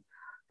postseason.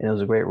 And it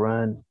was a great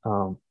run.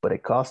 But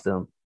it cost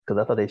them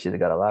because I thought they should have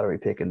got a lottery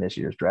pick in this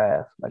year's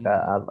draft. Like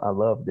I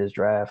love this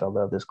draft. I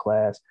love this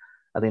class.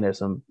 I think there's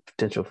some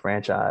potential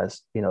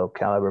franchise,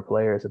 caliber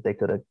players that they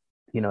could have,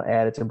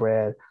 added to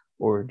Brad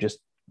or just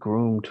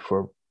groomed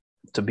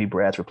to be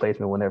Brad's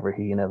replacement whenever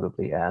he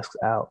inevitably asks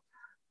out.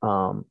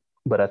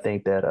 But I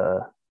think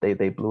that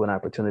they blew an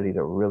opportunity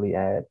to really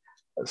add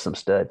some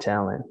stud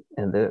talent,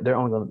 and they're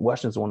only going.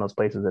 Washington's one of those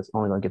places that's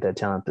only going to get that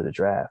talent through the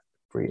draft.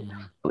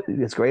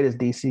 As great as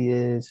DC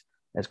is,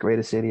 as great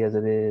a city as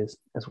it is,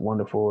 as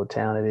wonderful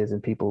talent it is,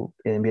 and people,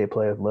 NBA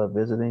players love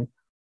visiting,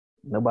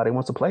 nobody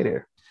wants to play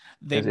there.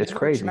 It's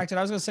crazy. I was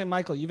going to say,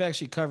 Michael, you've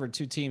actually covered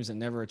two teams that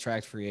never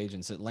attract free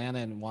agents. Atlanta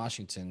and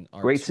Washington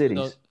are great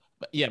cities.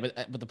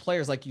 But the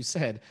players, like you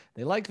said,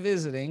 they like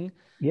visiting.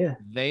 Yeah.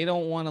 They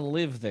don't want to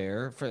live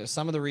there. For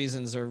some of the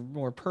reasons are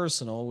more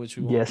personal, which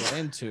we won't get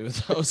into.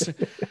 Those,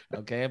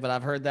 okay. But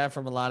I've heard that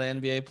from a lot of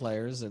NBA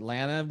players.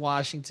 Atlanta and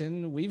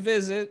Washington, we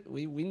visit.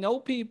 We know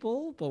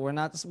people, but we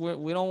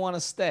don't want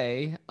to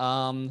stay.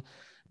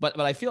 But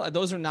I feel like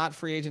those are not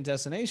free agent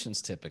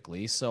destinations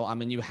typically. So, I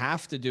mean, you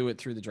have to do it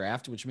through the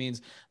draft, which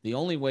means the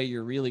only way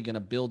you're really going to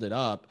build it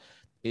up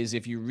is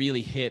if you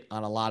really hit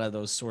on a lot of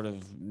those sort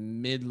of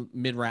mid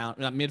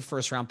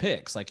first round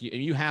picks. Like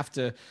you have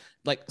to,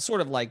 like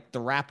sort of like the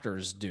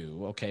Raptors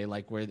do, okay?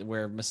 Like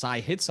where Masai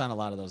hits on a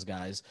lot of those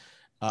guys.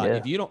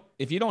 If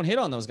you don't hit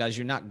on those guys,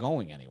 you're not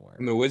going anywhere.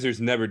 And the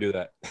Wizards never do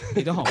that.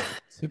 They don't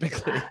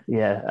typically.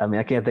 Yeah, I mean,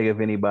 I can't think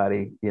of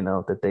anybody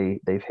that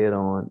they've hit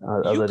on.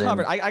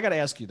 I got to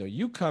ask you though.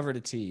 You covered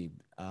a team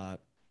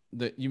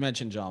that you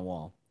mentioned John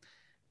Wall.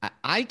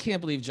 I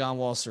can't believe John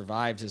Wall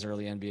survived his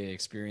early NBA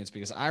experience,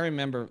 because I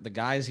remember the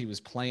guys he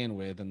was playing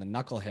with and the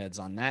knuckleheads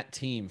on that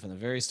team from the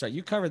very start.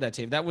 You covered that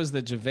team. That was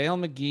the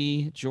JaVale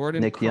McGee,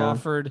 Jordan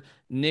Crawford,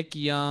 Nick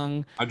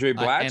Young, Andre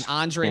Blatch, and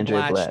Andre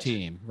Blatch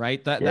team,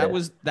 right? That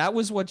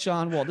was what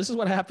John Wall. This is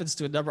what happens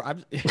to a number.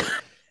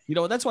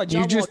 That's why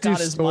John Wall got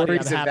his money.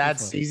 Stories of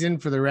that season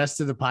for the rest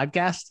of the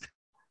podcast.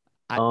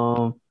 There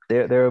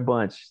are a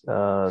bunch. There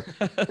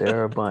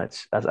are a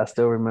bunch. I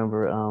still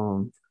remember.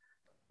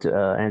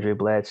 Andre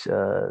Blatch,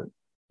 when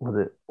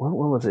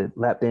was it?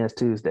 Lap Dance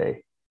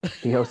Tuesday.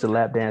 He hosted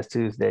Lap Dance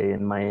Tuesday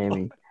in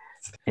Miami,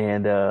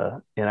 and I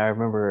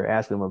remember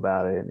asking him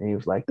about it, and he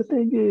was like, "The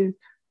thing is,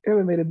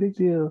 everyone made a big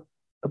deal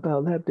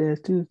about Lap Dance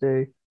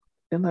Tuesday,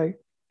 and like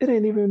it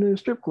ain't even a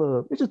strip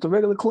club; it's just a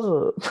regular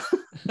club."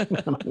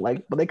 And I'm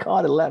like, but they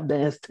called it Lap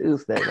Dance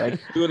Tuesday. Like,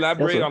 you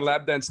elaborate on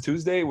Lap Dance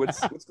Tuesday? What's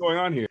going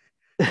on here?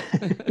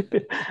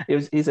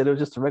 He said it was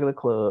just a regular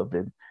club,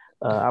 and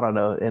I don't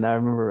know. And I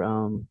remember,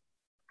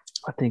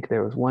 I think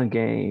there was one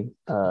game,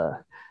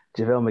 JaVale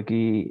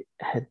McGee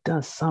had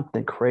done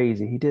something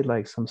crazy. He did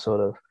like some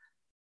sort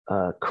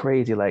of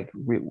crazy like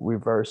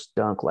reverse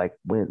dunk, like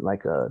went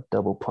like a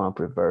double pump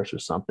reverse or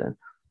something.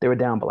 They were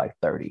down by like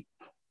 30,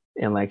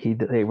 and like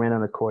they ran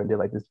on the court and did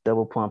like this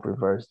double pump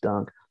reverse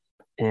dunk,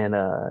 and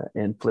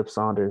Flip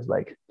Saunders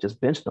like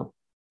just benched him.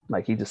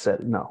 Like he just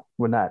said, "No,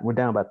 we're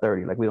down by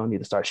 30. Like we don't need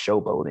to start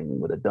showboating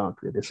with a dunk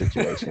in this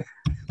situation."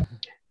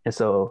 And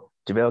so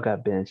JaVale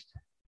got benched,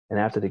 and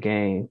after the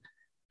game,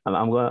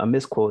 I'm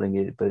misquoting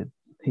it, but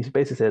he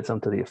basically said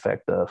something to the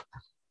effect of,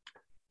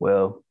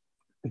 "Well,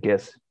 I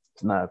guess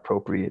it's not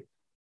appropriate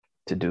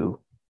to do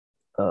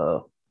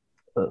a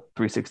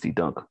 360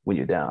 dunk when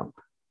you're down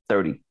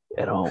 30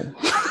 at home."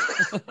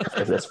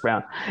 That's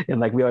frowned. And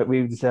like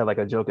we just had like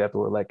a joke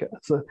afterward, like,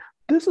 so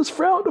this is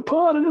frowned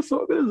upon in this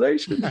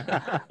organization.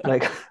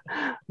 like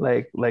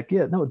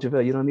yeah, no,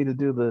 JaVale, you don't need to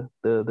do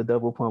the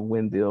double pump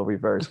wind deal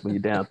reverse when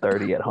you're down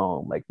 30 at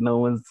home. Like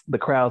the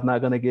crowd's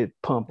not gonna get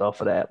pumped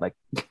off of that. Like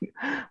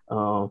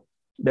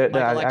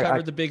I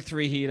covered the big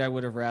three Heat. I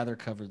would have rather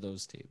covered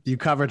those teams. You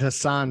covered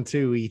Hassan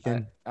too,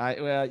 Ethan.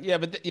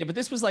 But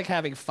this was like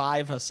having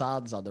 5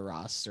 Hassans on the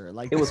roster.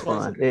 Like it was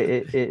fun.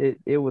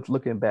 It was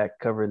looking back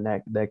covering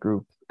that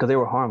group, because they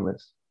were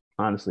harmless.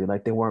 Honestly,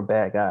 like they weren't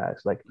bad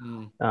guys. Like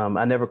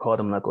I never called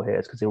them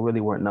knuckleheads, because they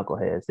really weren't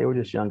knuckleheads. They were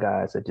just young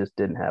guys that just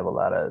didn't have a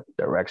lot of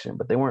direction.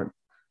 But they weren't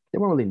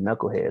really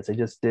knuckleheads. They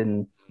just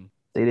didn't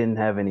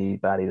have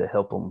anybody to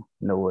help them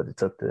know what it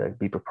took to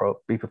be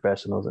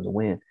professionals and to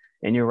win.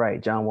 And you're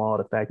right, John Wall,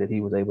 the fact that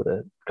he was able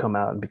to come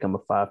out and become a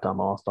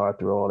 5-time All-Star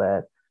through all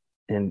that,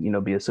 and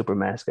be a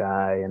supermax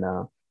guy, and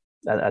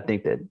I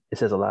think that it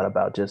says a lot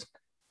about just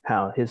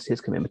how his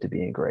commitment to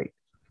being great,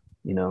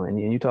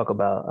 And you talk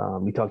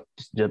about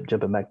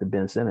jumping back to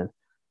Ben Simmons.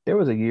 There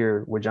was a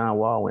year where John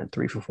Wall went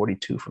 3 for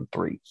 42 from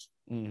 3.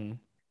 Mm-hmm.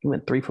 He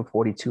went 3 for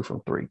 42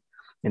 from 3,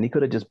 and he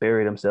could have just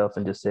buried himself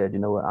and just said, "You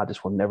know what, I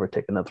just will never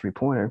take another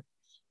 3-pointer."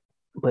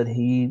 But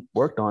he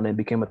worked on it and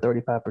became a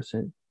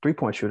 35%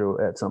 3-point shooter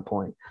at some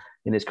point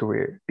in his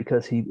career,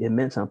 because it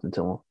meant something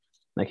to him.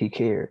 Like he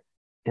cared.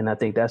 And I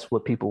think that's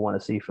what people want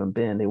to see from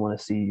Ben. They want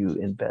to see you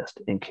invest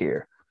and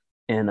care.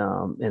 And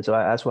so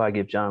that's why I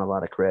give John a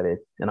lot of credit.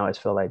 And I always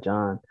felt like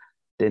John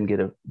didn't get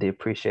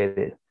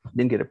appreciated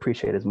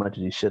as much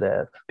as he should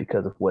have,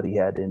 because of what he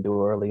had to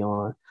endure early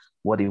on,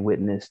 what he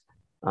witnessed.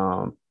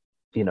 People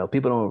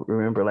don't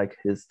remember, like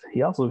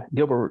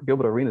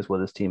Gilbert Arenas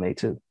was his teammate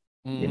too.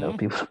 You know,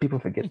 people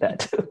forget that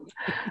too.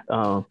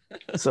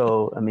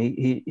 So I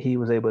mean, he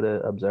was able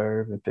to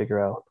observe and figure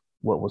out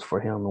what was for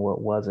him and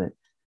what wasn't,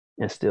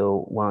 and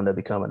still wound up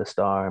becoming a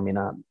star. I mean,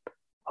 I'm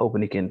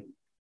hoping he can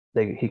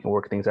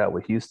work things out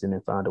with Houston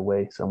and find a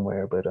way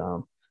somewhere. But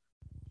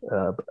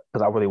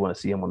because I really want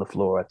to see him on the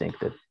floor. I think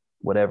that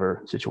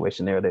whatever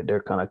situation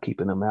they're kind of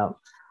keeping him out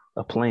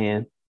of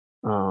playing.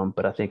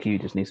 But I think he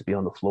just needs to be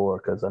on the floor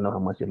because I know how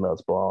much he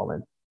loves ball,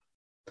 and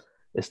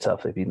it's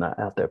tough if he's not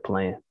out there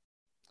playing.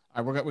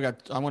 All right, we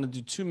got. I want to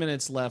do 2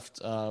 minutes left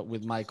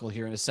with Michael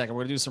here in a second.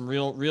 We're gonna do some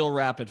real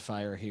rapid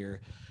fire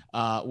here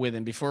with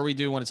him. Before we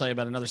do, I want to tell you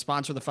about another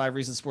sponsor of the 5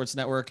 Reasons Sports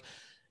Network.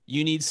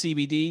 You need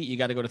CBD, you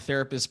got to go to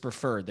Therapist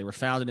Preferred. They were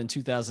founded in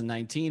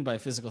 2019 by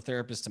physical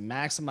therapists to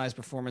maximize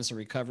performance and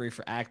recovery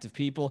for active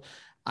people.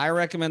 I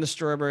recommend the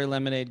strawberry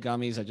lemonade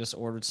gummies. I just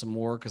ordered some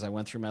more because I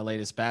went through my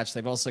latest batch.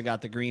 They've also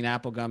got the green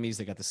apple gummies.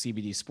 They got the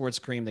CBD sports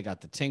cream. They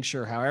got the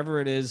tincture, however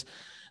it is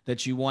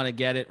that you want to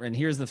get it. And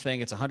here's the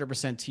thing. It's 100%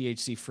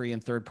 THC free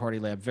and third-party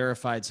lab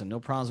verified. So no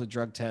problems with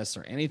drug tests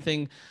or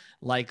anything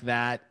like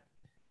that.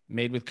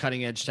 Made with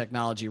cutting-edge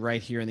technology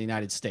right here in the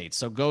United States.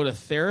 So go to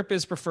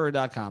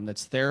therapistpreferred.com.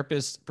 That's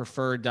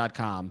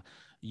therapistpreferred.com.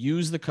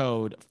 Use the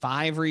code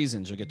 5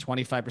 Reasons. You'll get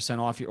 25%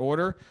 off your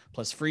order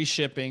plus free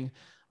shipping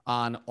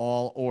on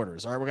all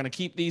orders. All right, we're going to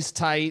keep these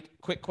tight.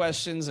 Quick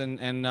questions, and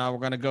we're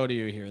going to go to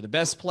you here. The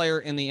best player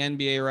in the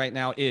NBA right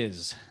now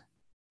is?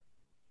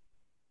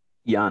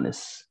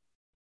 Giannis.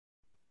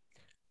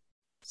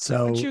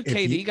 So aren't you a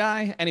KD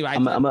guy? Anyway,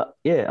 I'm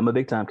a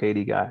big time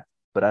KD guy,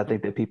 but I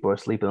think that people are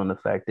sleeping on the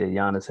fact that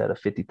Giannis had a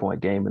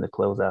 50-point game in the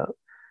closeout,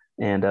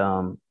 and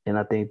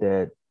I think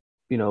that,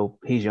 you know,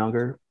 he's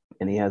younger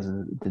and he has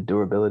the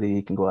durability.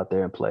 He can go out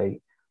there and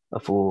play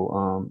a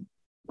full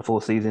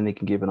season. He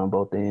can give it on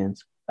both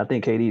ends. I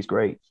think KD is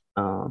great,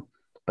 but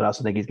I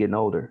also think he's getting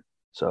older.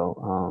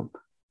 So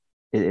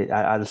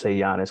I just say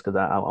Giannis because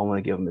I want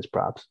to give him his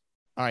props.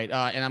 All right,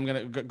 and I'm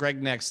going to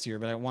Greg next here,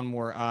 but I have one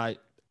more.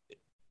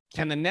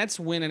 Can the Nets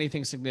win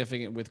anything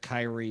significant with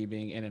Kyrie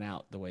being in and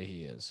out the way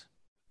he is?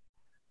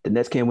 The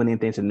Nets can't win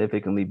anything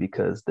significantly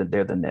because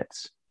they're the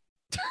Nets.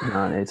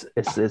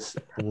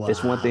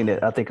 It's one thing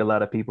that I think a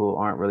lot of people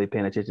aren't really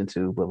paying attention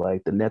to, but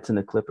like the Nets and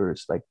the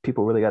Clippers, like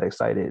people really got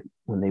excited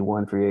when they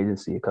won free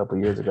agency a couple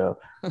of years ago.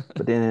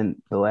 But then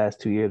in the last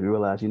 2 years, we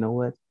realized, you know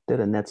what? They're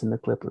the Nets and the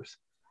Clippers.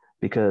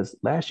 Because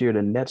last year,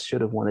 the Nets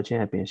should have won a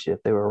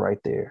championship. They were right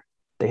there.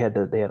 They had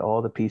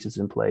all the pieces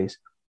in place.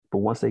 But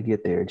once they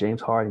get there,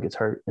 James Harden gets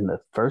hurt in the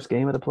first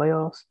game of the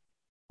playoffs,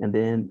 and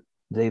then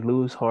they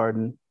lose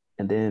Harden,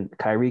 and then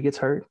Kyrie gets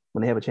hurt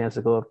when they have a chance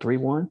to go up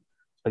 3-1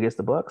 against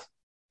the Bucks.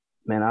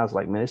 Man, I was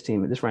like, man,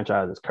 this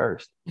franchise is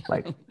cursed.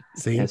 Like,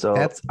 see, and so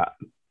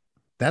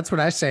that's what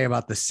I say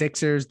about the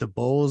Sixers, the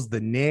Bulls,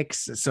 the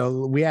Knicks.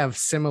 So we have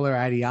similar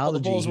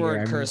ideology. Well, the Bulls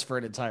were cursed for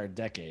an entire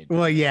decade.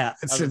 Well, yeah,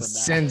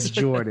 since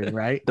Jordan,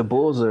 right? The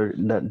Bulls are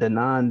the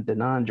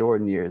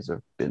non-Jordan years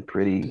have been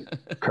pretty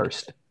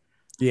cursed.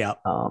 Yeah.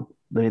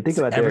 When you think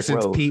about ever Derrick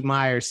since Rose, Pete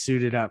Myers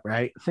suited up,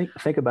 right?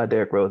 Think about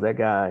Derrick Rose. That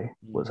guy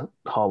was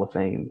Hall of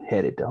Fame,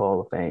 headed to Hall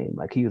of Fame.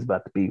 Like he was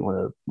about to be one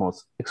of the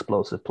most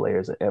explosive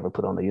players that ever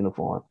put on the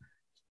uniform.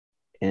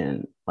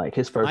 And like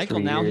his first Michael,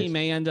 3 now years, he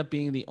may end up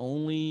being the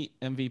only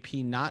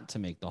MVP not to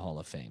make the Hall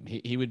of Fame.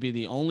 He would be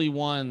the only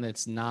one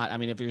that's not. I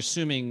mean, if you're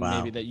assuming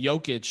maybe that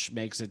Jokic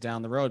makes it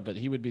down the road, but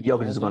he would be.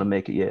 Jokic is going to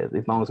make it, yeah,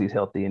 as long as he's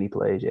healthy and he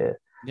plays, yeah.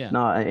 Yeah.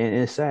 No, and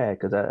it's sad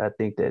because I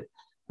think that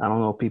I don't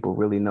know if people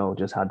really know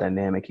just how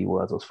dynamic he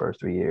was those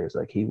first 3 years.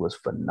 Like he was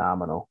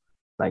phenomenal.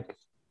 Like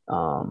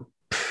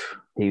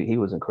he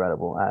was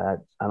incredible.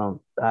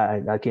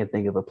 I can't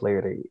think of a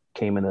player that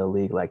came into the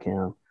league like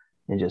him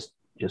and just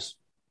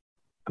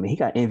I mean, he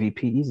got MVP.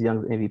 He's the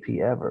youngest MVP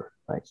ever.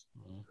 Like,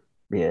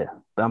 yeah.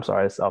 But I'm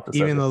sorry, it's off the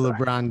Even subject.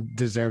 though LeBron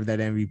deserved that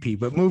MVP.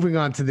 But moving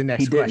on to the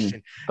next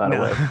question. By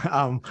the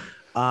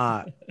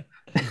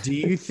way. Do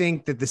you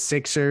think that the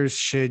Sixers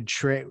should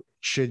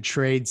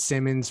trade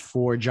Simmons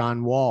for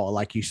John Wall?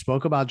 Like you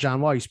spoke about John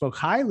Wall, you spoke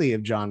highly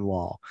of John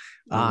Wall.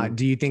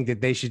 Do you think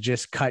that they should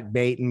just cut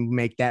bait and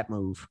make that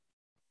move?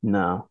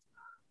 No,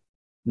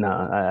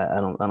 I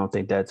don't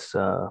think that's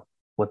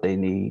what they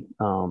need.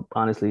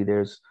 Honestly,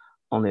 there's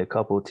only a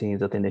couple of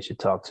teams I think they should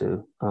talk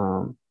to.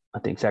 I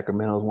think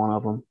Sacramento is one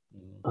of them.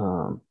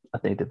 I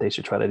think that they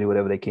should try to do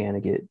whatever they can to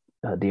get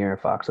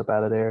De'Aaron Fox up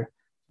out of there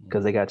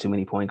because they got too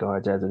many point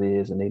guards as it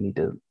is, and they need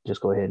to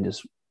just go ahead and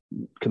just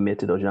commit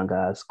to those young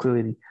guys.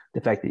 Clearly, the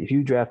fact that if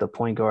you draft a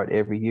point guard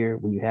every year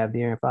when you have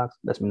De'Aaron Fox,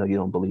 lets me know you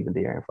don't believe in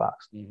De'Aaron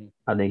Fox.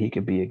 I think he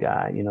could be a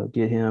guy,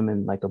 get him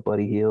and like a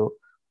Buddy Hield.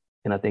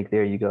 And I think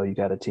there you go. You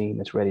got a team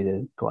that's ready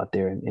to go out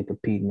there and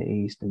compete in the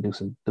East and do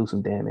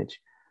some damage.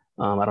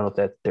 I don't know if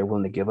that they're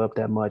willing to give up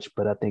that much,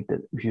 but I think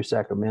that if you're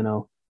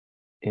Sacramento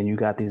and you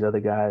got these other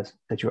guys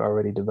that you're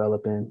already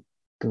developing,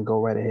 can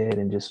go right ahead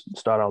and just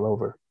start all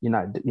over. You're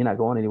not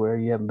going anywhere.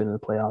 You haven't been in the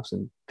playoffs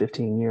in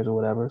 15 years or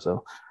whatever.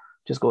 So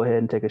just go ahead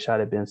and take a shot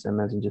at Ben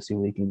Simmons and just see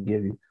what he can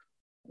give you.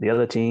 The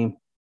other team,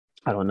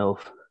 I don't know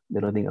if they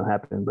don't think it'll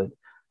happen, but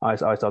I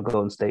always thought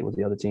Golden State was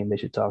the other team they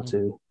should talk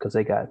to because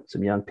they got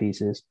some young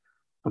pieces.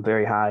 I'm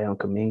very high on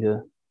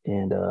Kuminga,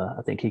 and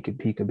I think he could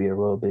be a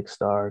real big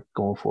star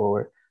going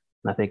forward.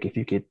 And I think if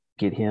you could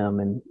get him,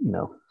 and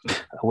I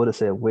would have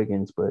said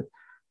Wiggins, but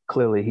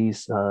clearly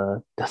he's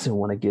doesn't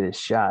want to get his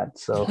shot.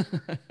 So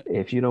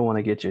if you don't want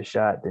to get your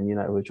shot, then you're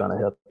not really trying to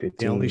help your team.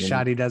 The only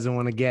shot he doesn't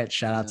want to get.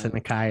 Shout out to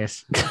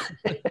Nikias.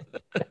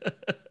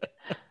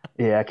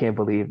 Yeah, I can't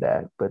believe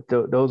that. But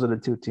those are the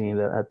two teams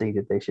that I think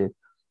that they should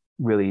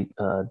really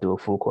do a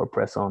full court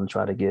press on and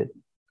try to get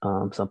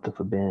something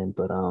for Ben.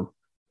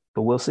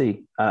 But we'll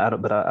see.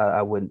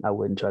 I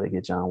wouldn't try to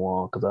get John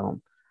Wall because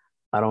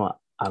I don't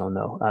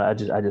know. I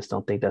just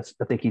don't think I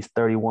think he's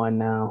 31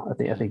 now. I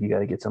think you got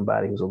to get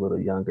somebody who's a little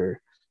younger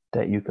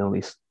that you can at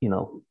least,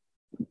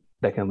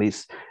 that can at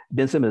least.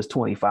 Ben Simmons is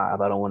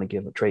 25. I don't want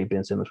to trade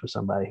Ben Simmons for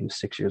somebody who's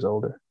 6 years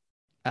older.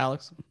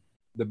 Alex?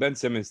 The Ben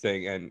Simmons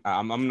thing, and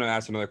I'm going to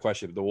ask another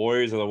question. The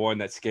Warriors are the one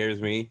that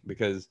scares me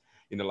because,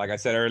 like I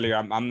said earlier,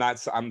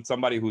 I'm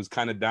somebody who's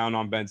kind of down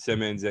on Ben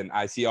Simmons, and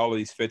I see all of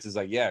these fits as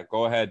like, yeah,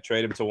 go ahead,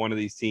 trade him to one of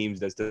these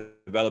teams that's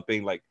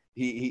developing. Like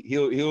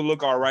he'll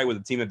look all right with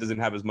a team that doesn't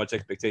have as much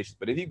expectations.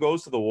 But if he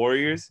goes to the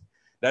Warriors,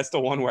 that's the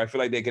one where I feel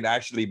like they could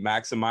actually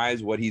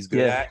maximize what he's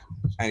good at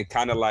and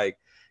kind of like,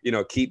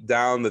 keep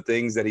down the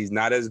things that he's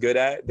not as good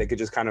at. They could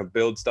just kind of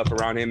build stuff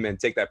around him and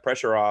take that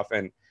pressure off.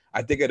 And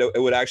I think it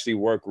would actually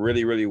work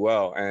really, really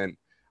well. And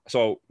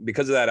so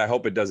because of that, I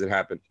hope it doesn't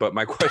happen. But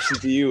my question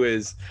to you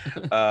is,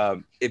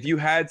 if you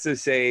had to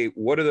say,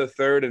 what are the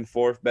third and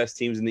fourth best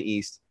teams in the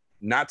East?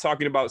 Not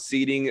talking about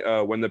seeding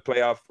when the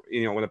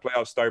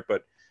playoffs start,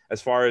 but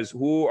as far as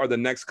who are the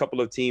next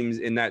couple of teams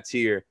in that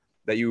tier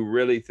that you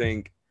really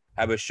think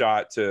have a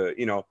shot to,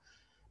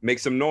 make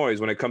some noise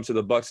when it comes to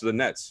the Bucks or the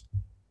Nets?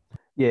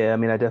 Yeah, I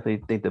mean, I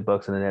definitely think the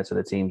Bucks and the Nets are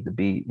the teams to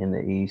beat in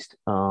the East.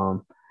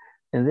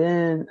 And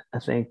then I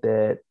think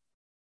that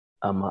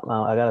I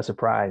got a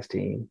surprise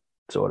team,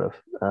 sort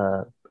of.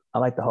 I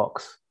like the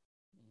Hawks.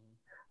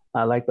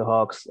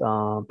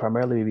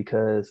 Primarily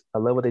because I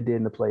love what they did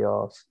in the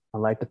playoffs. I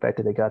like the fact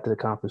that they got to the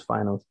conference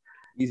finals.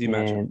 Easy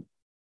matchup.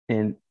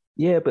 And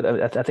yeah, but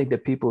I think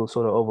that people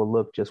sort of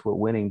overlook just what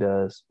winning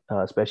does,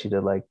 especially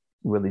to like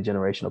really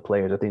generational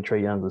players. I think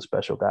Trae Young's a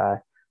special guy.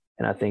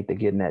 And I think that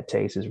getting that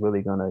taste is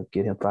really going to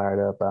get him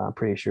fired up. I'm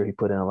pretty sure he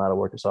put in a lot of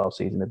work this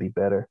offseason to be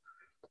better.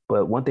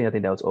 But one thing I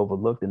think that was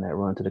overlooked in that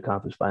run to the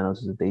conference finals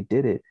is that they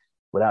did it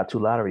without 2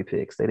 lottery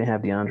picks. They didn't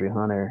have DeAndre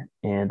Hunter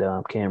and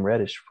Cam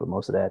Reddish for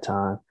most of that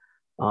time.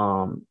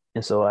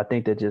 And so I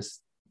think that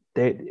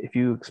if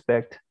you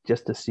expect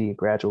just to see a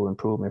gradual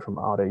improvement from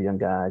all their young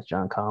guys,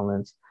 John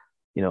Collins,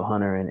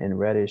 Hunter and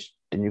Reddish,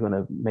 then you're going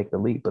to make the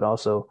leap. But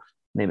also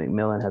Nate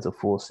McMillan has a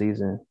full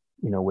season,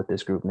 with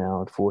this group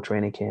now, a full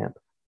training camp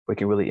where he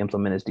can really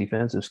implement his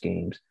defensive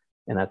schemes.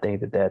 And I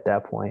think that at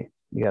that point,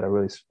 you got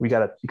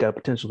a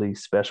potentially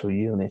special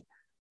unit,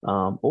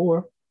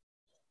 or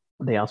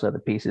they also have the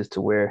pieces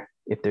to where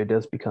if there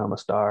does become a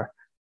star,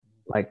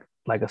 like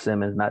a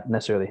Simmons, not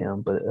necessarily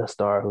him, but a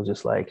star who's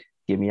just like,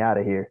 get me out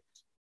of here,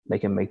 they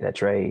can make that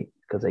trade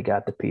because they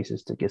got the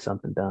pieces to get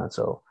something done.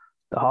 So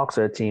the Hawks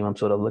are a team I'm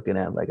sort of looking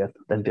at, like I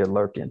think they're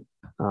lurking.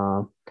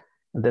 And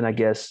then I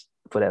guess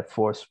for that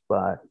 4th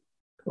spot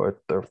or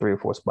 3 or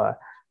 4 spot,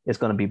 it's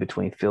going to be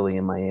between Philly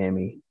and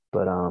Miami,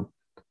 but I'm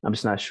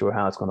just not sure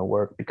how it's going to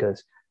work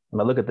because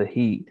when I look at the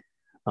Heat,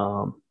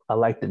 I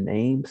like the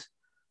names.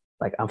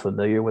 Like I'm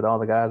familiar with all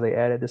the guys they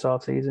added this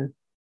offseason,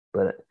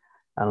 but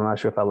I'm not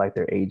sure if I like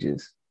their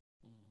ages.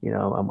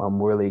 I'm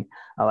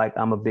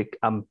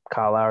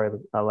Kyle Lowry.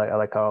 I'm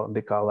a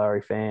big Kyle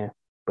Lowry fan,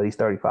 but he's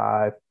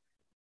 35,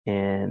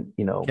 and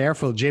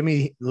careful,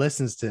 Jimmy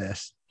listens to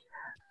this.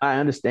 I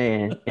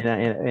understand,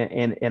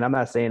 and I'm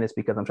not saying this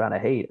because I'm trying to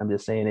hate. I'm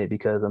just saying it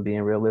because I'm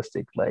being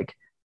realistic. Like,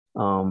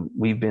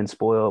 we've been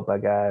spoiled by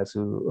guys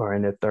who are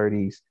in their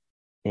 30s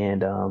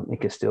and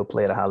can still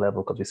play at a high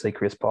level because we see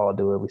Chris Paul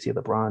do it, we see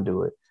LeBron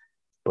do it,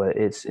 but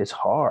it's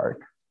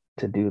hard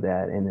to do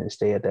that and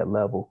stay at that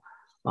level.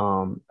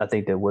 I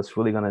think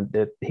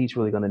that he's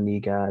really gonna need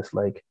guys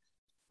like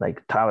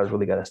Tyler's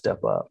really got to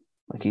step up.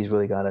 Like he's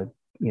really got to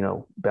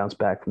bounce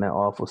back from that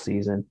awful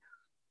season.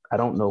 I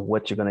don't know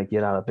what you're going to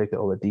get out of Victor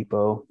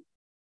Oladipo.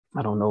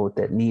 I don't know if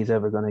that knee's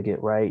ever going to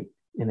get right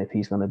and if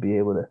he's going to be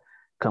able to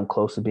come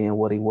close to being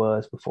what he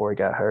was before he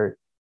got hurt.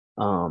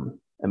 But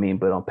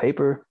on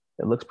paper,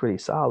 it looks pretty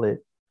solid.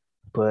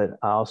 But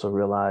I also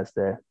realize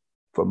that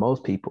for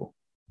most people,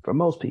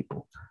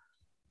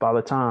 by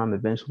the time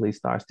eventually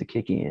starts to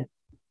kick in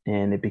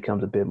and it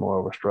becomes a bit more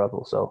of a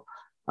struggle. So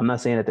I'm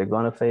not saying that they're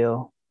going to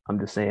fail. I'm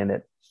just saying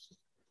that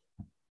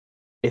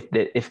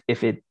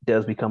if it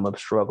does become a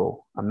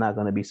struggle, I'm not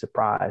going to be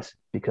surprised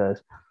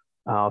because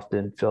I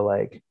often feel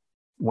like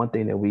one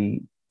thing that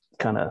we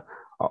kind of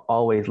are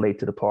always late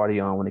to the party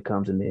on when it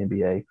comes in the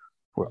NBA,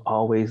 we're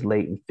always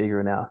late in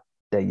figuring out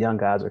that young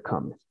guys are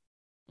coming.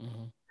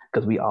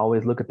 Because we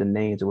always look at the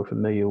names that we're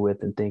familiar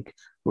with and think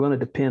we're going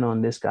to depend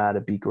on this guy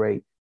to be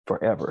great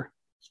forever.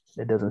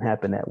 It doesn't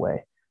happen that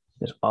way.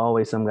 There's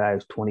always some guy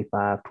who's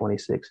 25,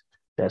 26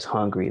 that's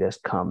hungry, that's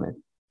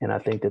coming. And I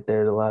think that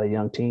there's a lot of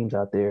young teams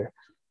out there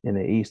in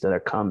the East that are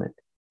coming.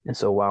 And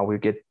so while we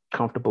get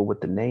comfortable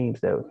with the names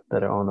that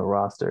are on the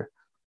roster,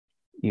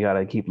 you got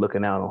to keep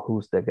looking out on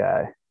who's the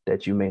guy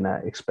that you may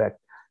not expect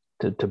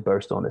to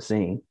burst on the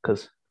scene.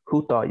 Because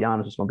who thought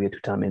Giannis was going to be a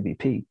two-time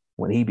MVP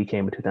when he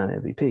became a two-time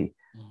MVP?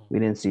 Mm-hmm. We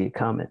didn't see it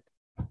coming,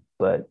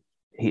 but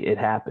it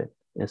happened.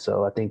 And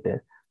so I think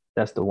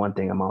that's the one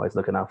thing I'm always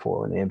looking out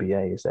for in the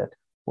NBA is that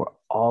we're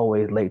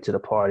always late to the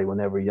party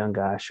whenever young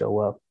guys show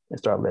up and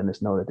start letting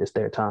us know that it's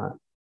their time.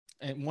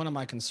 And one of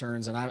my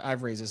concerns, and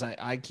I've raised this,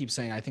 I keep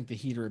saying I think the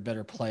Heat are a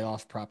better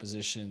playoff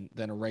proposition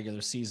than a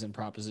regular season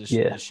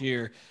proposition this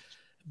year,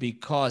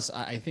 because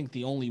I think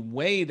the only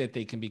way that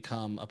they can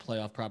become a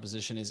playoff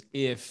proposition is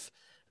if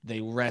they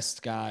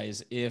rest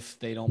guys, if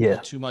they don't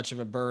put too much of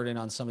a burden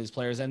on some of these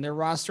players. And their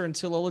roster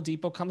until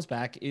Oladipo comes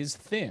back is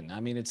thin.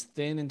 I mean, it's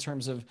thin in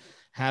terms of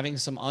having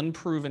some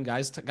unproven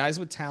guys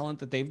with talent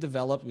that they've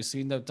developed. We've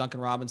seen that Duncan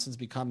Robinson's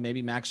become,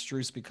 maybe Max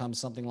Strus becomes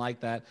something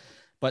like that.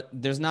 But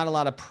there's not a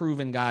lot of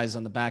proven guys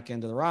on the back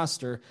end of the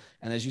roster.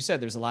 And as you said,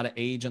 there's a lot of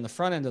age on the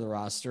front end of the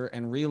roster.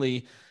 And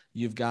really,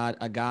 you've got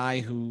a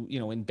guy who,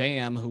 in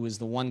Bam, who is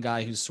the one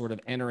guy who's sort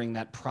of entering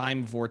that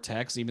prime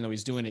vortex, even though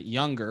he's doing it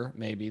younger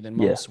maybe than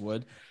most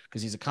would,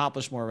 because he's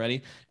accomplished more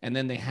already. And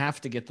then they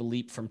have to get the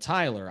leap from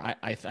Tyler.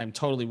 I'm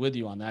totally with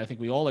you on that. I think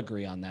we all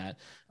agree on that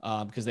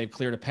because they've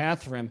cleared a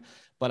path for him.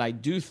 But I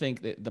do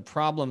think that the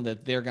problem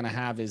that they're going to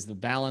have is the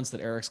balance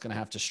that Eric's going to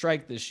have to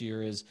strike this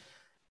year is,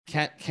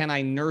 can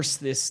I nurse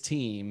this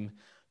team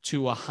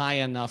to a high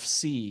enough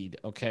seed,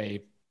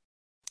 okay,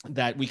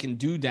 that we can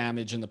do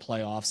damage in the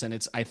playoffs?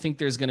 And I think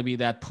there's going to be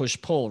that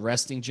push-pull,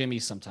 resting Jimmy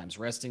sometimes,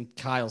 resting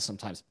Kyle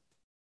sometimes,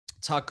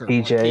 Tucker,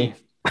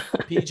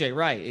 PJ,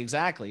 right,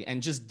 exactly,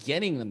 and just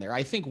getting them there.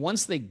 I think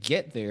once they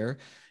get there,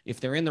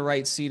 if they're in the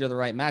right seed or the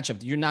right matchup,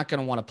 you're not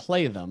going to want to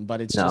play them, but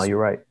it's just you're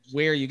right.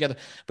 Where you get them.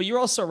 But you're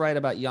also right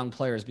about young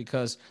players,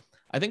 because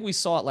I think we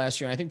saw it last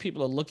year. And I think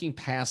people are looking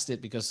past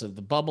it because of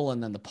the bubble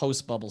and then the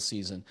post-bubble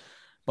season.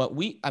 But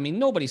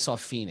nobody saw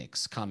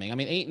Phoenix coming. I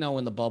mean, 8-0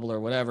 in the bubble or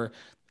whatever.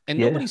 And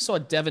nobody saw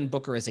Devin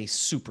Booker as a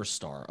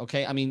superstar.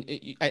 Okay. I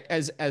mean,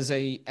 as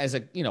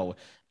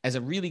a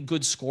really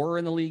good scorer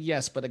in the league.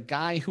 Yes. But a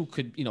guy who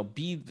could,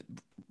 be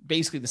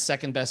basically the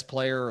second best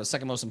player or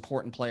second most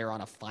important player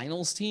on a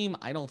finals team.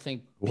 I don't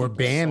think. Or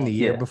Bam the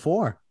year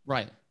before.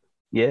 Right.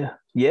 Yeah.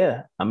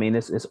 Yeah. I mean,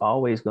 it's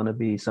always going to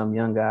be some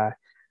young guy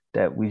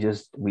that we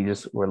just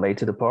were late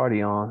to the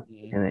party on.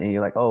 Mm-hmm. And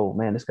you're like, oh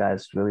man, this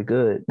guy's really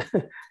good.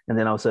 And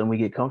then all of a sudden we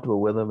get comfortable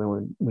with him. And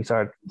when we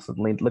start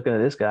looking at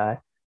this guy,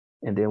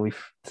 and then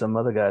some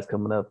other guys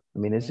coming up. I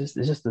mean, it's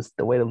just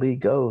the way the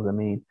league goes. I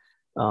mean,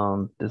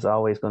 there's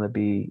always going to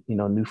be,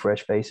 new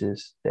fresh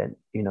faces that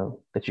you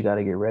got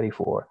to get ready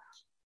for.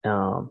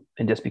 And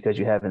just because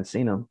you haven't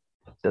seen them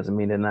doesn't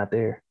mean they're not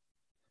there.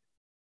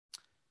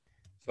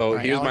 So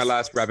here's my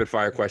last rapid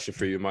fire question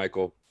for you,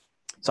 Michael.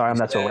 Sorry, I'm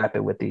not so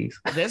rapid with these.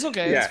 That's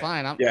okay. It's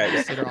fine. I'm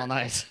sit here all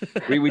night.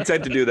 we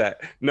tend to do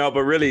that. No,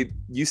 but really,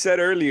 you said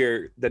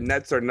earlier the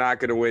Nets are not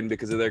going to win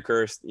because of their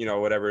curse.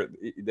 Whatever.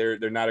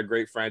 They're not a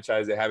great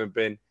franchise. They haven't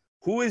been.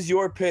 Who is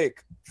your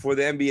pick for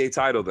the NBA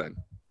title then?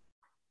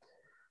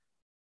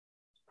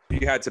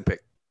 You had to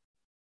pick.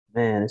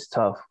 Man, it's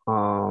tough.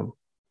 I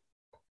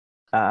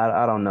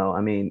don't know.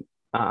 I mean,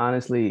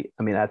 honestly,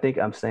 I think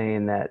I'm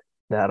saying that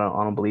I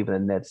don't believe in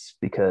the Nets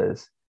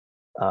because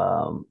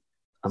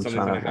I'm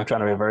trying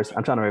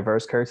to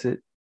reverse curse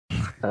it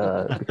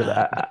because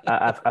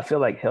I feel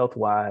like health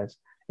wise,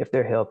 if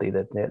they're healthy,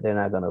 that they're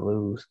not going to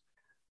lose.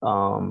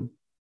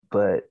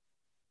 But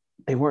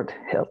they weren't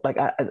healthy. Like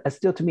I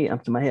still, to me,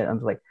 up to my head,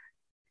 I'm like,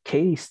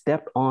 Katie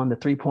stepped on the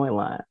 3-point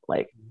line.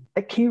 Like,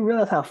 can you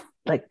realize how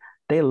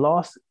they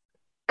lost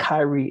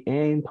Kyrie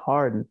and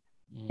Harden,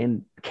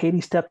 and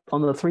Katie stepped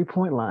on the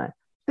 3-point line?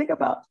 Think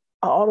about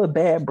all the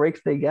bad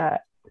breaks they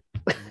got.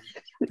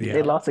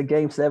 They lost a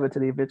game 7 to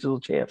the eventual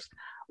champs.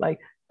 Like,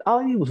 all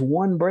it was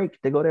one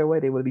break to go their way,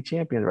 they would be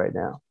champions right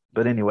now.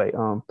 But anyway,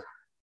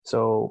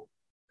 so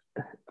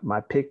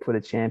my pick for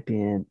the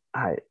champion,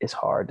 it's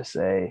hard to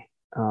say.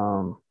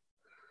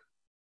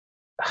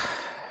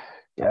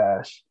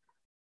 Gosh.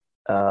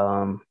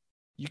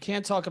 You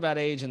can't talk about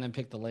age and then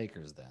pick the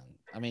Lakers then.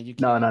 I mean, you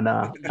can't.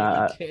 No.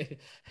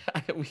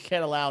 We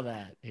can't allow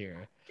that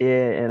here.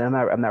 Yeah, and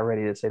I'm not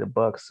ready to say the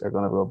Bucks are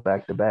going to go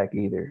back to back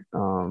either.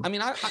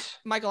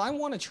 Michael, I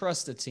want to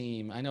trust the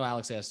team. I know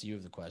Alex asked you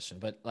the question,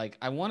 but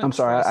I want to. I'm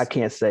sorry, I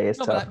can't say it's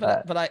tough.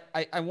 But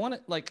I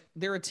want to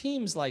there are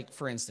teams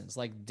for instance,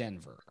 like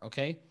Denver,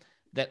 okay,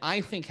 that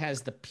I think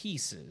has the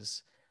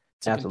pieces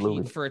to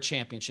compete for a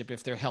championship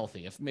if they're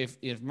healthy.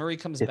 If Murray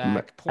comes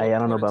back, I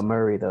don't know about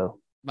Murray though.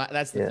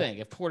 That's the thing.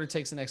 If Porter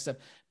takes the next step,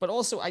 but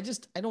also I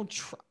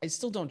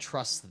still don't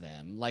trust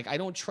them. I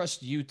don't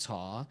trust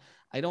Utah.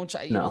 I don't,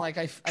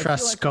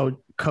 trust Coach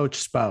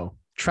Spo.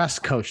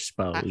 Trust Coach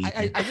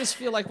Spo. I just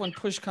feel like when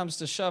push comes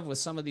to shove with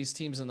some of these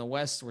teams in the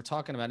West, we're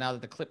talking about now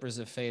that the Clippers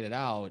have faded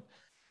out,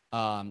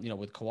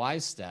 with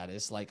Kawhi's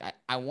status,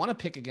 I want to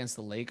pick against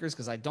the Lakers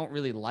because I don't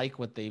really like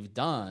what they've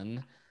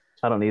done.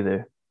 I don't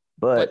either.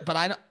 But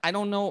I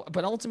don't know.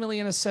 But ultimately,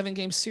 in a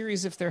 7-game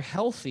series, if they're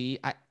healthy,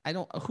 I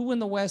don't. Who in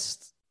the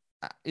West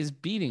is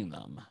beating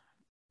them?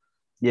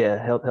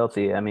 Yeah,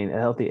 healthy. I mean, a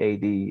healthy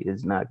AD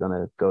is not going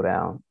to go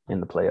down in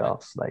the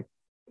playoffs. Like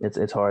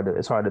it's hard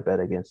to bet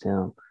against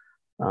him.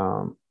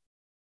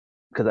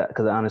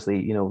 Because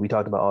honestly, we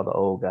talked about all the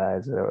old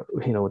guys that are,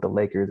 with the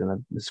Lakers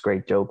and the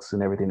great jokes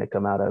and everything that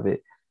come out of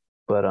it.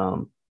 But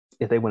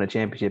if they win a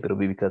championship, it'll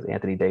be because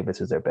Anthony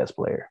Davis is their best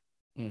player.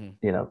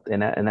 Mm-hmm.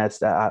 And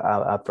that's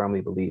I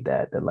firmly believe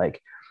that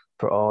like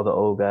for all the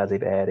old guys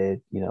they've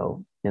added,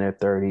 in their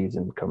 30s,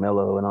 and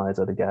Carmelo and all these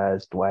other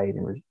guys, Dwight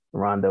and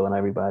Rondo and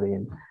everybody,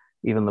 and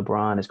even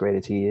LeBron, as great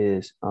as he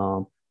is,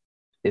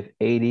 if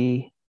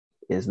AD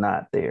is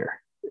not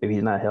there, if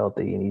he's not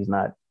healthy and he's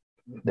not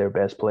their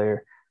best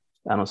player,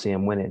 I don't see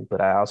him winning.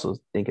 But I also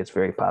think it's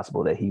very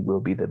possible that he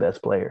will be the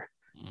best player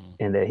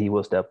and that he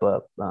will step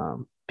up.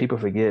 People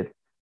forget,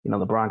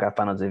 LeBron got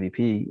Finals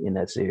MVP in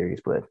that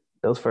series, but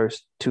those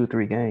first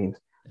 2-3 games,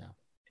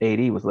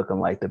 AD was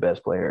looking like the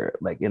best player,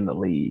 like in the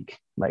league,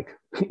 like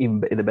even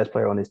the best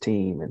player on his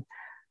team.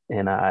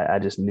 And I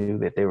just knew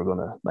that they were going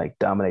to like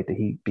dominate the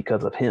Heat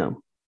because of him.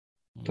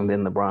 And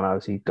then LeBron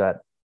obviously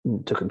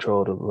took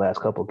control of the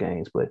last couple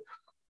games, but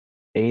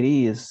AD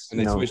is, and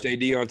they switched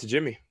AD onto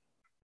Jimmy.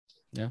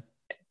 Yeah.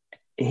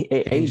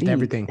 Changed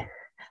everything.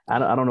 I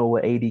don't know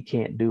what AD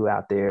can't do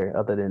out there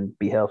other than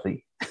be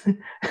healthy.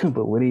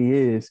 But when he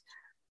is,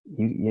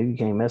 you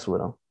can't mess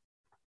with him.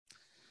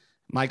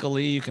 Michael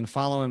Lee, you can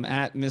follow him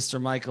at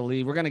Mr. Michael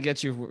Lee. We're gonna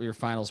get you your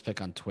finals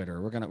pick on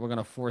Twitter. We're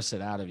gonna force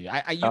it out of you.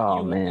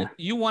 Man,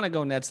 you want to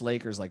go Nets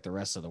Lakers like the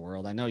rest of the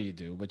world. I know you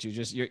do, but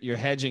you're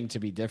hedging to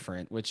be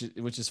different, which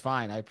is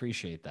fine. I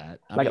appreciate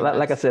that.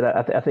 Like I said,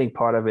 I think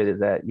part of it is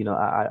that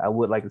I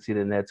would like to see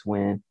the Nets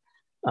win,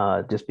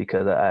 just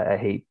because I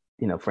hate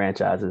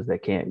franchises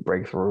that can't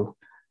break through.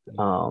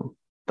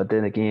 But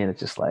then again,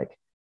 it's just like,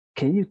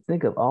 can you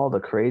think of all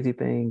the crazy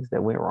things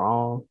that went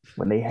wrong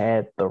when they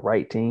had the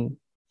right team?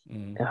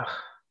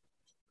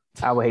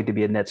 I would hate to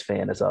be a Nets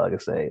fan. That's all I can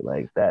say.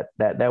 Like that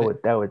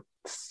would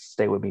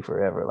stay with me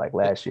forever. Like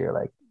last year,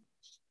 like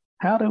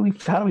how do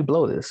we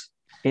blow this?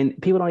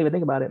 And people don't even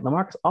think about it.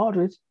 LaMarcus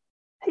Aldridge,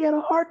 he had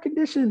a heart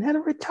condition, had to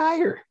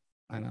retire.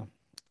 I know.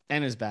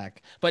 And is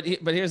back. But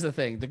here's the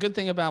thing. The good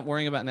thing about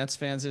worrying about Nets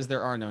fans is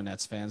there are no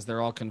Nets fans. They're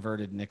all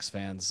converted Knicks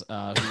fans who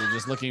are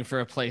just looking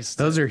for a place.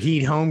 Those are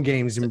Heat home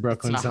games in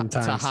Brooklyn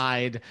sometimes. To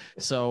hide.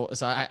 So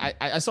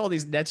I saw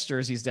these Nets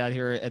jerseys down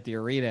here at the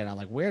arena, and I'm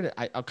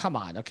like, come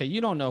on. Okay,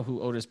 you don't know who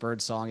Otis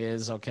Birdsong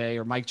is, okay,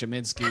 or Mike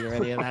Jaminski or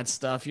any of that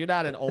stuff. You're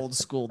not an old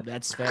school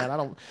Nets fan. I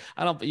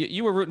don't.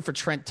 You were rooting for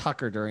Trent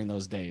Tucker during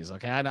those days,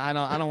 okay? I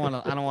don't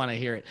want to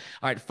hear it.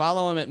 All right,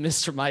 follow him at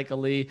Mr. Michael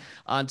Lee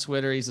on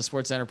Twitter. He's a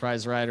sports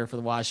enterprise writer for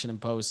the Washington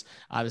Post,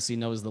 obviously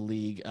knows the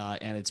league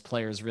and its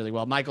players really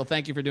well. Michael,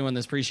 thank you for doing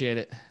this. Appreciate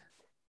it.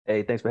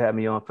 Hey, thanks for having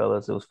me on,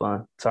 fellas. It was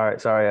fun. Sorry,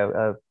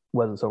 I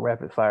wasn't so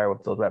rapid fire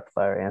with those rapid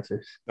fire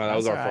answers. No, that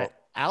was our fault.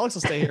 Alex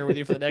will stay here with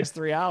you for the next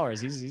 3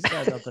 hours. He's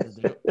got nothing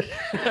to do.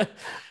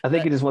 I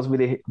think he just wants me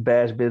to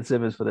bash Ben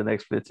Simmons for the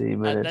next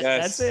 15 minutes.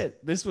 That's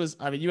it. This was,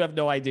 you have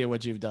no idea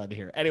what you've done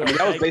here. Anyway,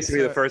 that was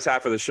basically the first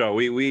half of the show.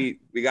 We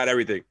got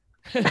everything.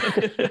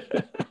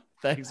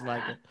 Thanks,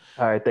 Michael.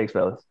 All right, thanks,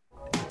 fellas.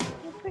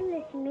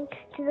 Listening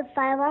to the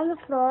Five on the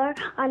Floor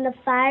on the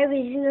Five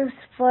Regional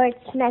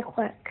Sports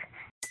Network.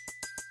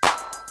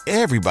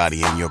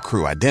 Everybody in your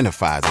crew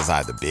identifies as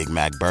either Big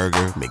Mac Burger,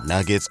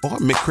 McNuggets, or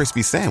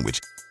McCrispy Sandwich.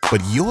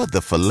 But you're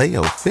the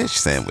Filet-O-Fish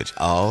Sandwich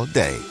all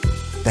day.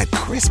 That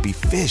crispy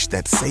fish,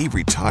 that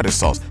savory tartar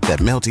sauce, that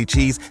melty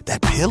cheese,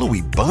 that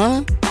pillowy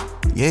bun.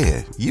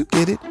 Yeah, you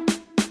get it.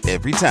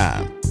 Every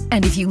time.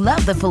 And if you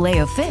love the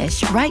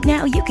Filet-O-Fish, right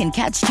now you can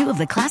catch 2 of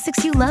the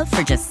classics you love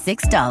for just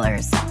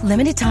 $6.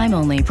 Limited time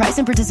only. Price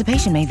and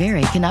participation may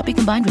vary. Cannot be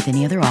combined with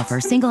any other offer.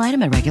 Single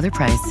item at regular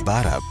price.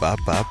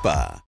 Ba-da-ba-ba-ba.